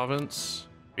Jai province,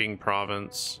 Bing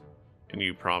province, and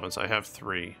Yu province. I have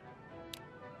 3.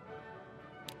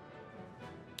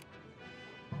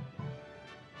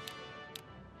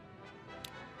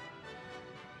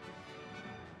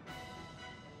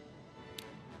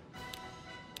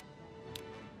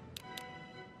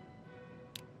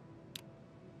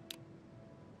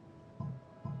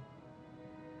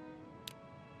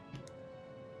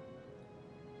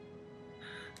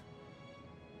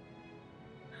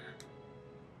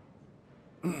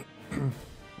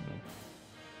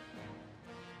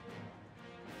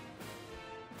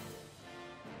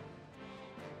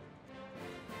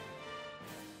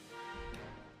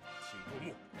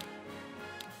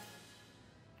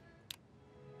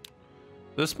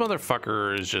 This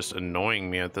motherfucker is just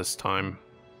annoying me at this time.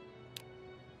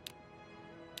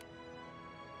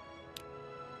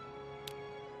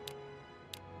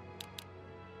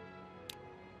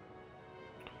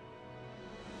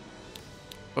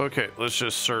 Okay, let's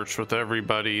just search with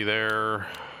everybody there.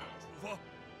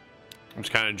 I'm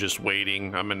kind of just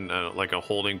waiting. I'm in like a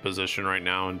holding position right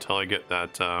now until I get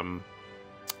that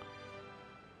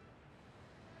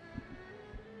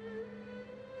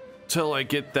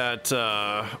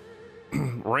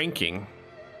ranking.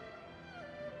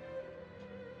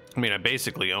 I mean, I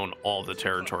basically own all the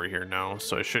territory here now,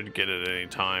 so I should get it at any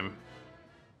time.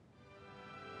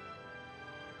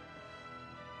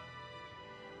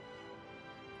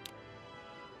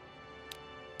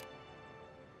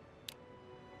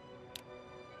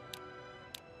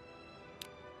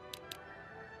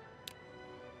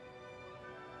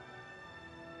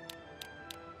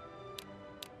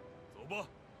 不？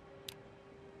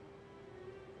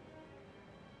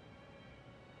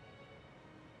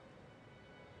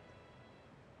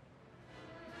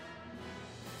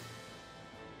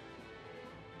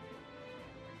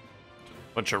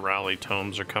 Bunch of rally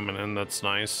tomes are coming in. That's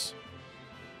nice.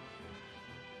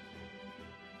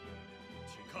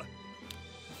 请看，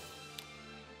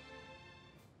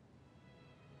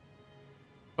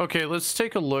 Okay, let's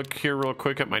take a look here real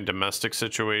quick at my domestic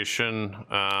situation.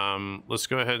 Let's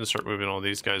go ahead and start moving all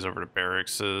these guys over to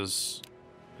barracks because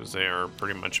they are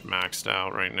pretty much maxed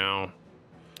out right now.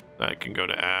 That can go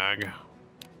to ag.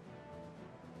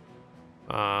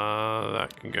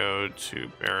 That can go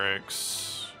to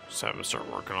barracks. Just have them start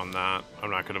working on that.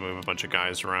 I'm not going to move a bunch of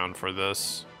guys around for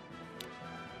this.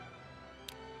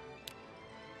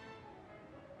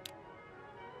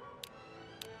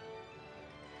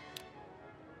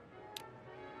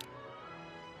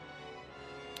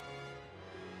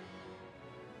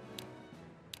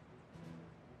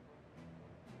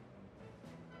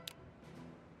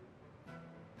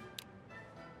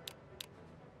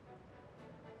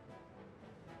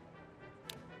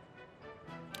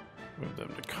 Move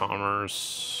them to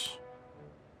commerce.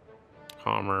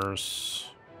 Commerce.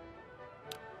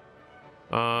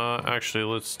 Actually,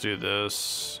 let's do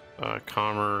this.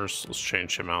 Commerce. Let's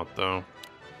change him out though.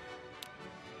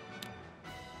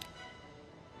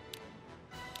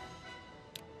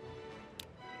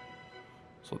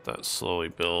 Let's let that slowly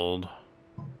build.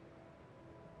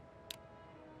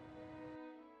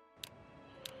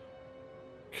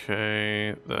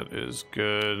 Okay, that is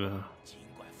good. 尽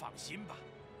管放心吧。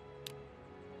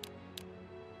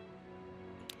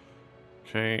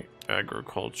 Okay,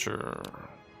 agriculture.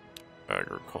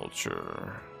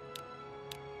 Agriculture.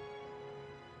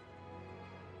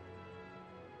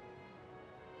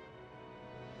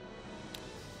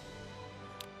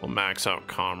 We'll max out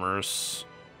commerce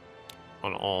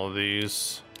on all of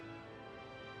these.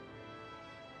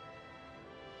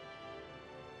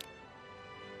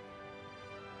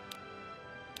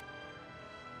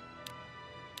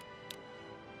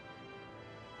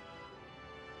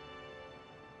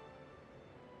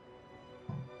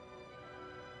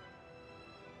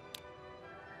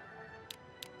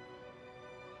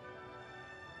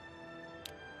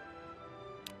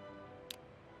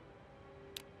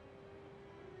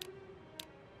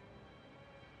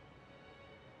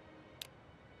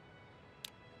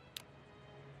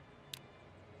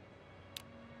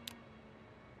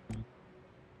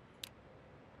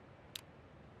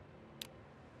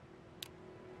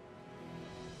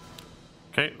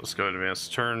 Okay, let's go advance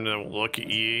turn, then we'll look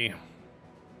at E.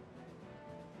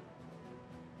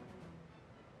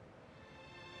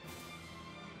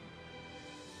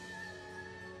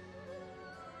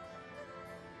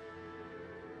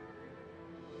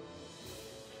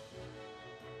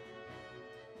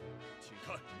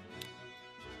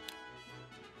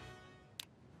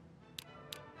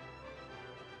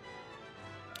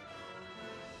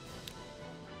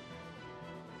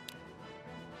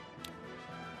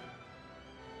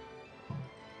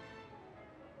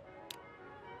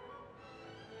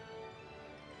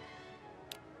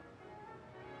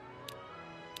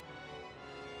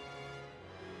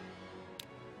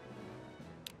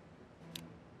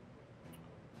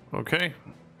 Okay,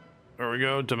 there we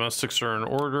go. Domestics are in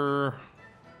order.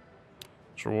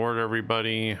 Let's reward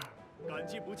everybody. 感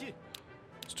激不尽。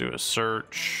 Let's do a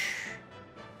search.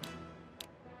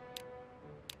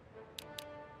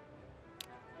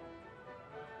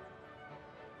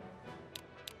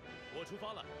 我出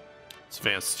发了。 Let's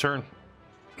advance the turn.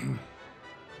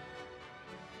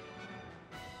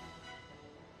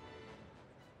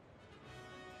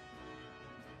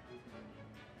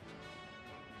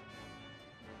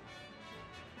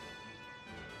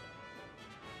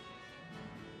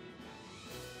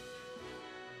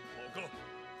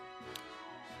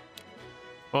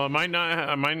 Well, I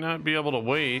might not be able to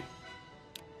wait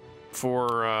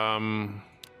for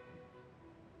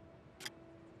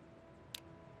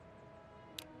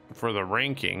the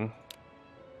ranking.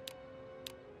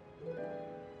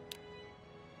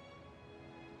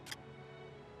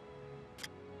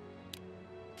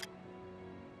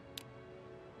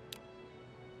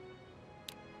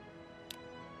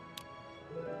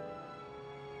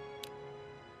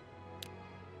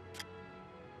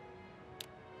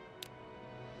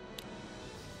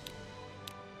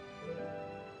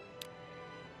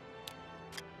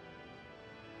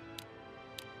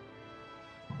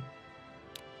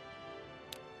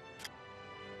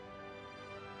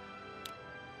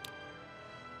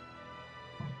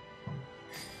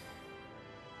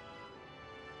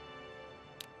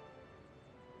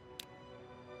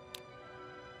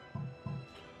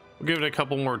 We'll give it a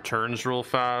couple more turns real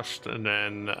fast, and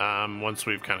then once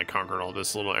we've kind of conquered all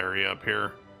this little area up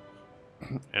here,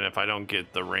 and if I don't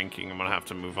get the ranking, I'm gonna have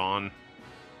to move on.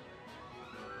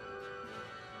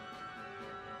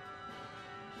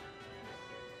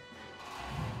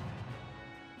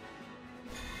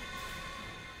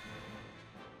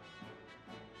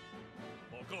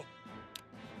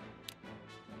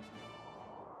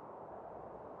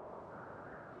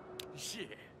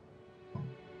 Shit.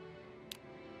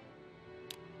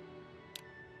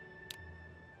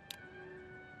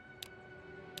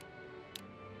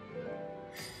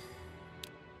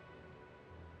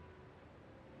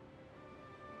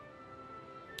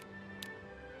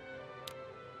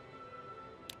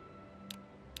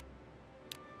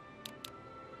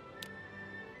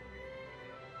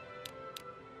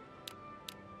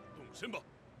 动身吧。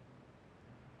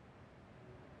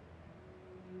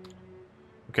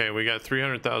 Okay, we got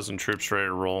 300,000 troops ready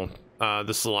to roll.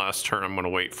 This is the last turn. I'm going to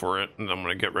wait for it, and I'm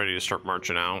going to get ready to start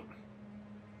marching out.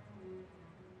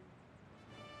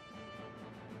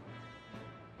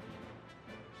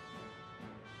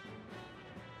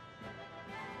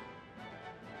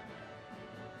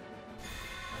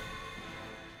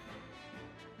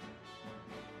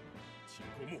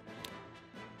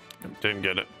 Didn't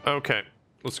get it. Okay,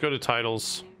 let's go to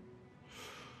titles.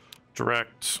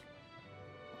 Direct.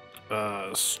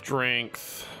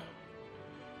 Strength.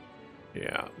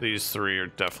 Yeah, these three are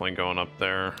definitely going up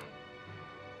there.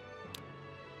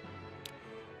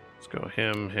 Let's go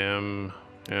him, him,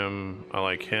 him. I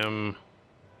like him.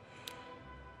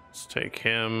 Let's take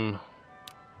him.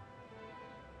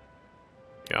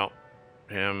 Yep,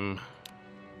 him.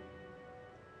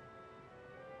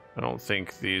 I don't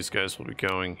think these guys will be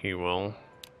going. He will.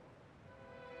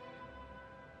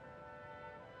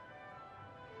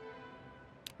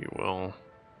 He will.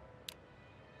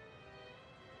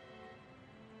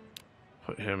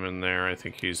 Put him in there. I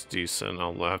think he's decent.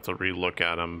 I'll have to relook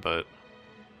at him, but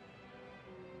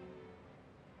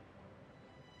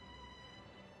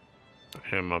put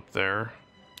him up there.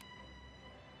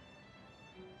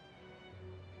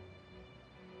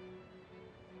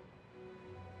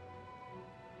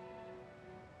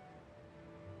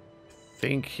 I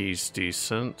think he's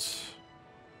decent.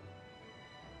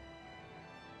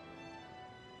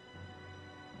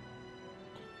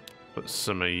 Put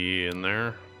Sima Yi in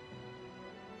there.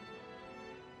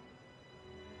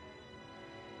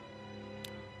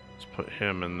 Let's put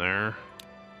him in there.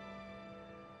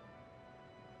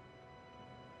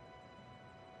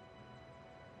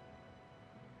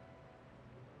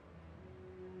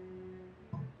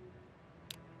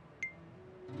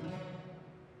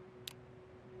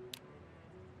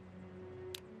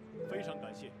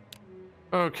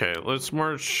 Okay, let's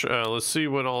march. Let's see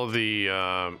what all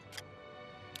the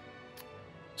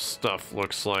stuff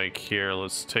looks like here.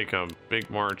 Let's take a big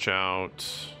march out.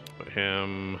 Put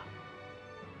him.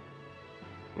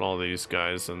 Put all these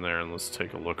guys in there, and let's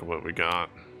take a look at what we got.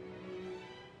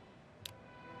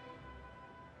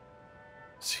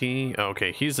 Is he?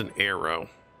 Okay, he's an arrow.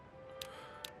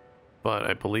 But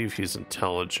I believe he's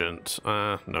intelligent.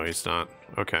 No, he's not.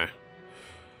 Okay.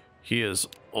 He is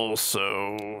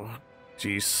also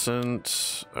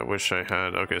decent. I wish I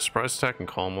had... Okay, surprise attack and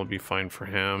calm will be fine for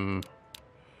him.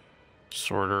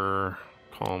 Disorder,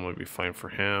 calm would be fine for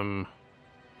him.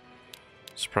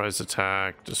 Surprise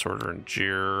attack, disorder and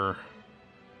jeer.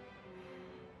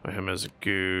 Put him as a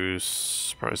goose.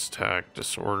 Surprise attack,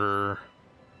 disorder.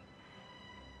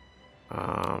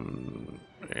 And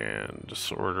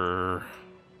disorder.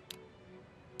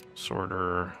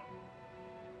 Disorder.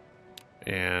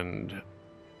 And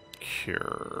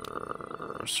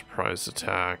cure. Surprise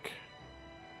attack.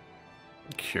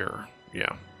 Cure.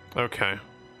 Yeah. Okay.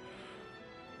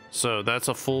 So that's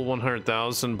a full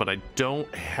 100,000, but I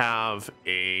don't have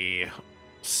a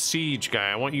siege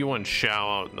guy. I want Yuan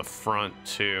Shao out in the front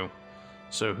too.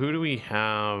 So who do we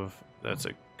have? That's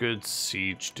a good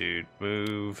siege dude.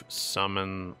 Move,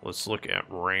 summon. Let's look at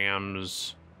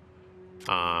rams,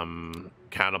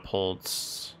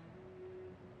 catapults.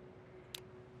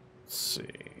 Let's see.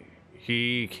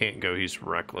 He can't go. He's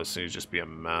reckless, and he'd just be a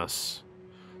mess.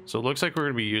 So it looks like we're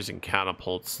going to be using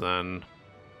catapults then.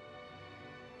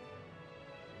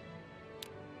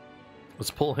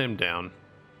 Let's pull him down.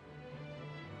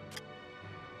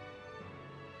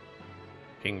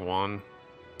 King Yuan.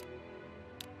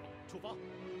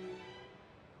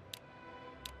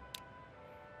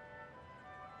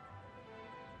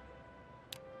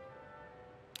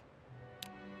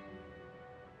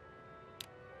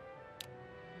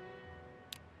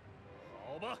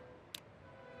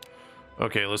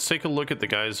 Okay, let's take a look at the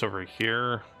guys over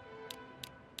here.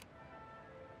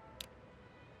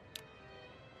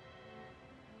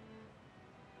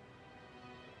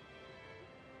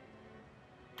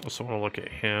 Also want to look at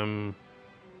him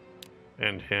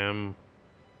and him.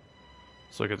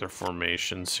 Let's look at their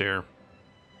formations here.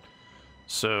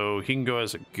 So he can go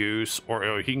as a goose, or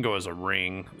oh, he can go as a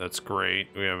ring. That's great.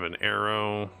 We have an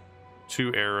arrow,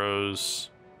 2 arrows,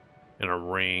 and a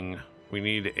ring. We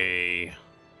need a...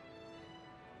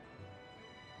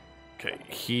 Okay,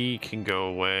 he can go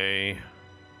away.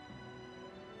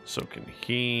 So can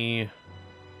he.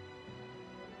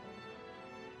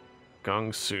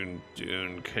 Gongsun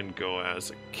Dune can go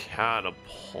as a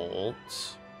catapult.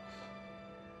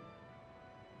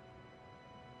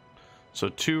 So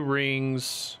 2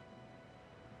 rings,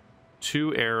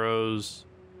 2 arrows,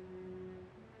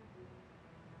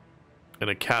 and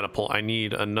a catapult. I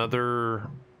need another...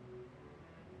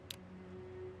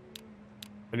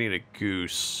 I need a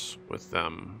goose with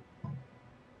them.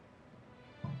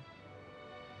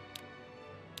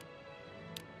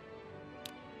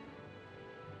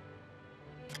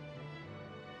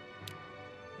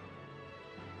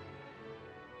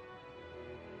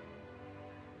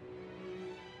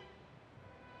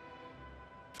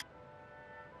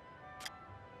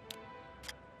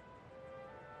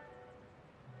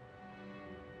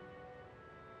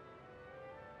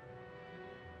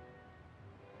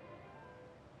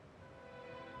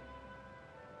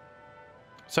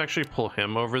 Let's actually pull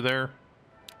him over there.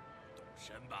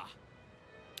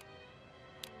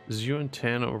 Is Yuan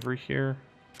 10 over here?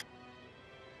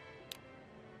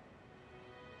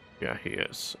 Yeah, he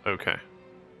is. Okay.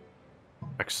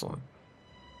 Excellent.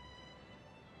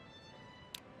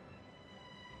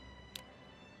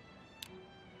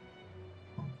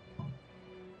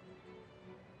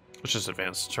 Let's just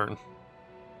advance the turn.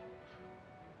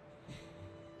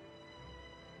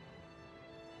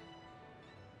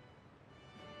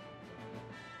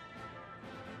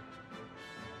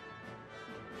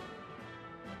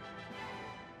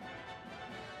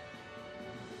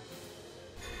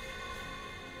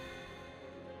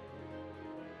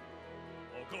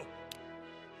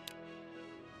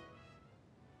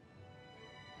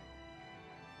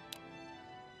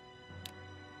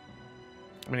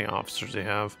 How many officers they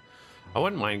have? I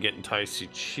wouldn't mind getting Tai Si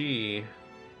Chi.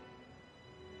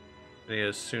 And he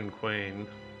has Sun Quain.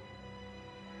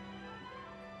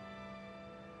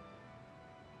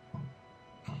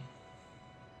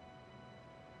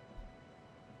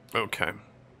 Okay.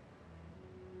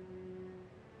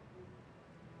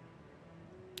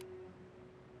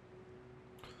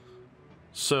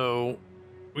 So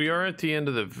we are at the end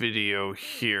of the video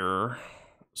here.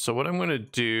 So what I'm going to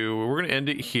do, we're going to end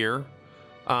it here.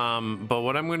 But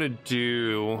what I'm going to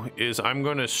do is I'm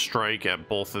going to strike at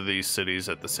both of these cities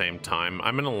at the same time.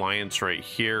 I'm in alliance right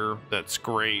here. That's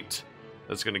great.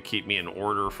 That's going to keep me in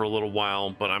order for a little while,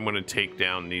 but I'm going to take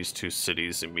down these 2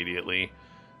 cities immediately.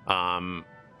 And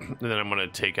then I'm going to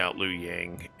take out Liu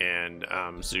Yang and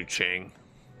Zhu Cheng.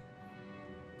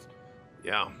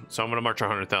 Yeah, so I'm going to march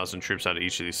 100,000 troops out of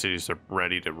each of these cities. They're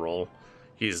ready to roll.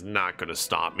 He's not going to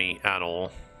stop me at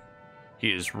all.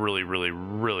 He is really, really,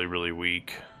 really, really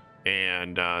weak.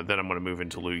 And then I'm going to move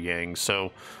into Liu Yang.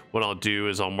 So what I'll do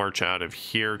is I'll march out of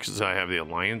here because I have the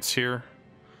alliance here.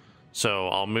 So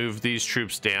I'll move these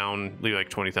troops down, leave like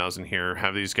 20,000 here,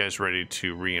 have these guys ready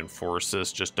to reinforce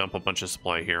this, just dump a bunch of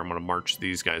supply here. I'm going to march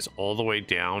these guys all the way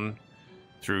down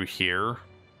through here,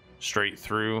 straight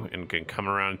through, and can come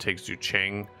around and take Zhu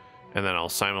Cheng. And then I'll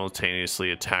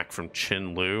simultaneously attack from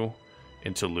Qin Lu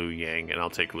into Liu Yang, and I'll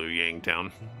take Liu Yang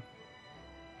down.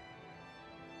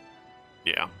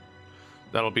 Yeah,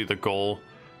 that'll be the goal.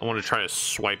 I want to try to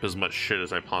swipe as much shit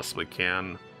as I possibly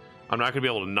can. I'm not going to be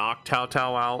able to knock Tao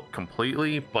Tao out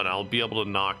completely, but I'll be able to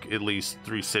knock at least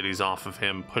 3 cities off of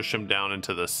him, push him down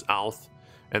into the south,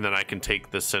 and then I can take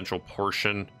the central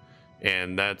portion,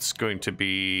 and that's going to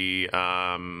be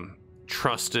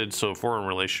trusted, so foreign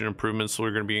relation improvements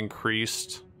are going to be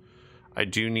increased. I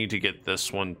do need to get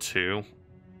this one too.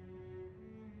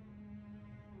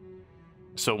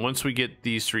 So once we get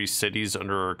these 3 cities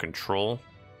under our control,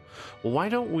 well, why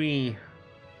don't we...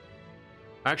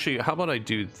 Actually, how about I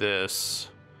do this?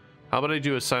 How about I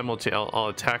do a simultaneous... I'll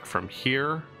attack from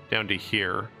here down to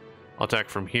here. I'll attack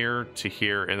from here to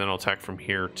here, and then I'll attack from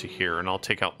here to here, and I'll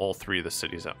take out all 3 of the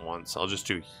cities at once. I'll just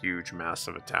do a huge,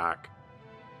 massive attack.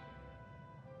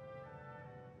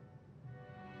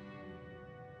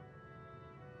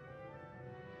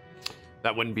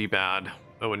 That wouldn't be bad.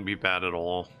 That wouldn't be bad at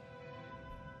all.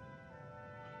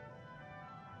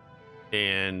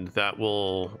 And that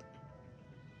will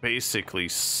basically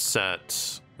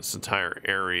set this entire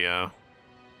area.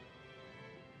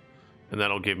 And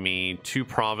that'll give me 2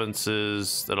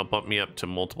 provinces. That'll bump me up to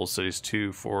multiple cities.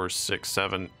 2, 4, 6,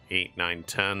 7, 8, 9,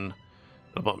 10.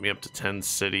 It'll bump me up to 10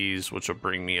 cities, which will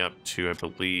bring me up to, I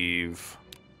believe,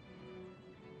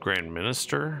 Grand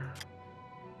Minister.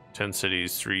 10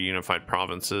 cities, 3 unified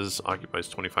provinces,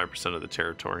 occupies 25% of the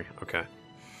territory. Okay.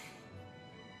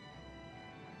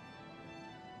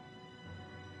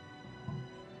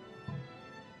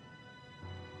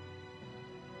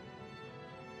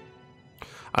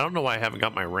 I don't know why I haven't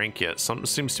got my rank yet. Something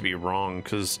seems to be wrong,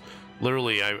 because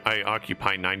literally I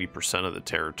occupy 90% of the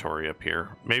territory up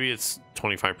here. Maybe it's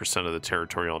 25% of the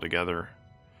territory altogether.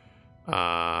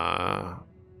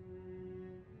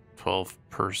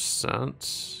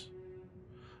 12%.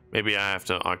 Maybe I have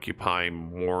to occupy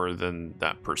more than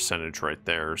that percentage right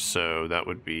there. So that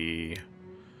would be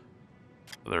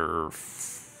their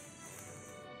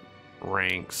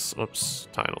ranks. Oops,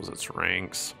 titles. It's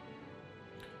ranks.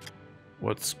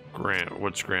 What's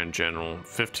Grand General?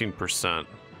 15%.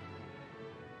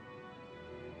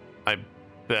 I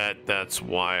bet that's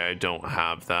why I don't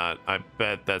have that. I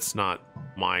bet that's not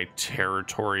my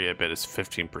territory. I bet it's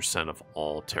 15% of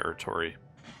all territory.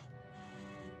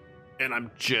 And I'm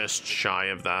just shy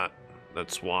of that.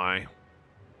 That's why.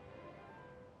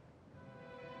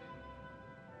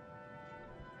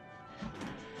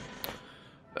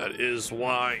 That is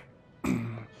why.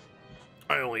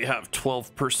 I only have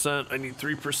 12%. I need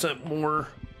 3% more.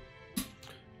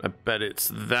 I bet it's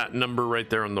that number right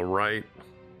there on the right.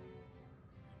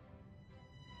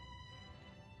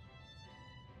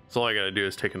 So all I gotta do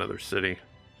is take another city.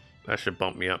 That should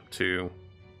bump me up to...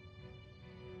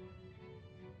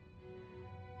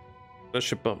 That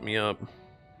should bump me up.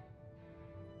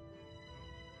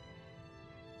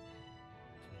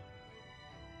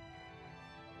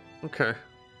 Okay.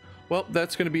 Well,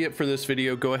 that's going to be it for this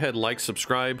video. Go ahead, like,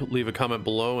 subscribe, leave a comment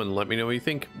below, and let me know what you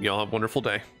think. Y'all have a wonderful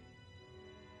day.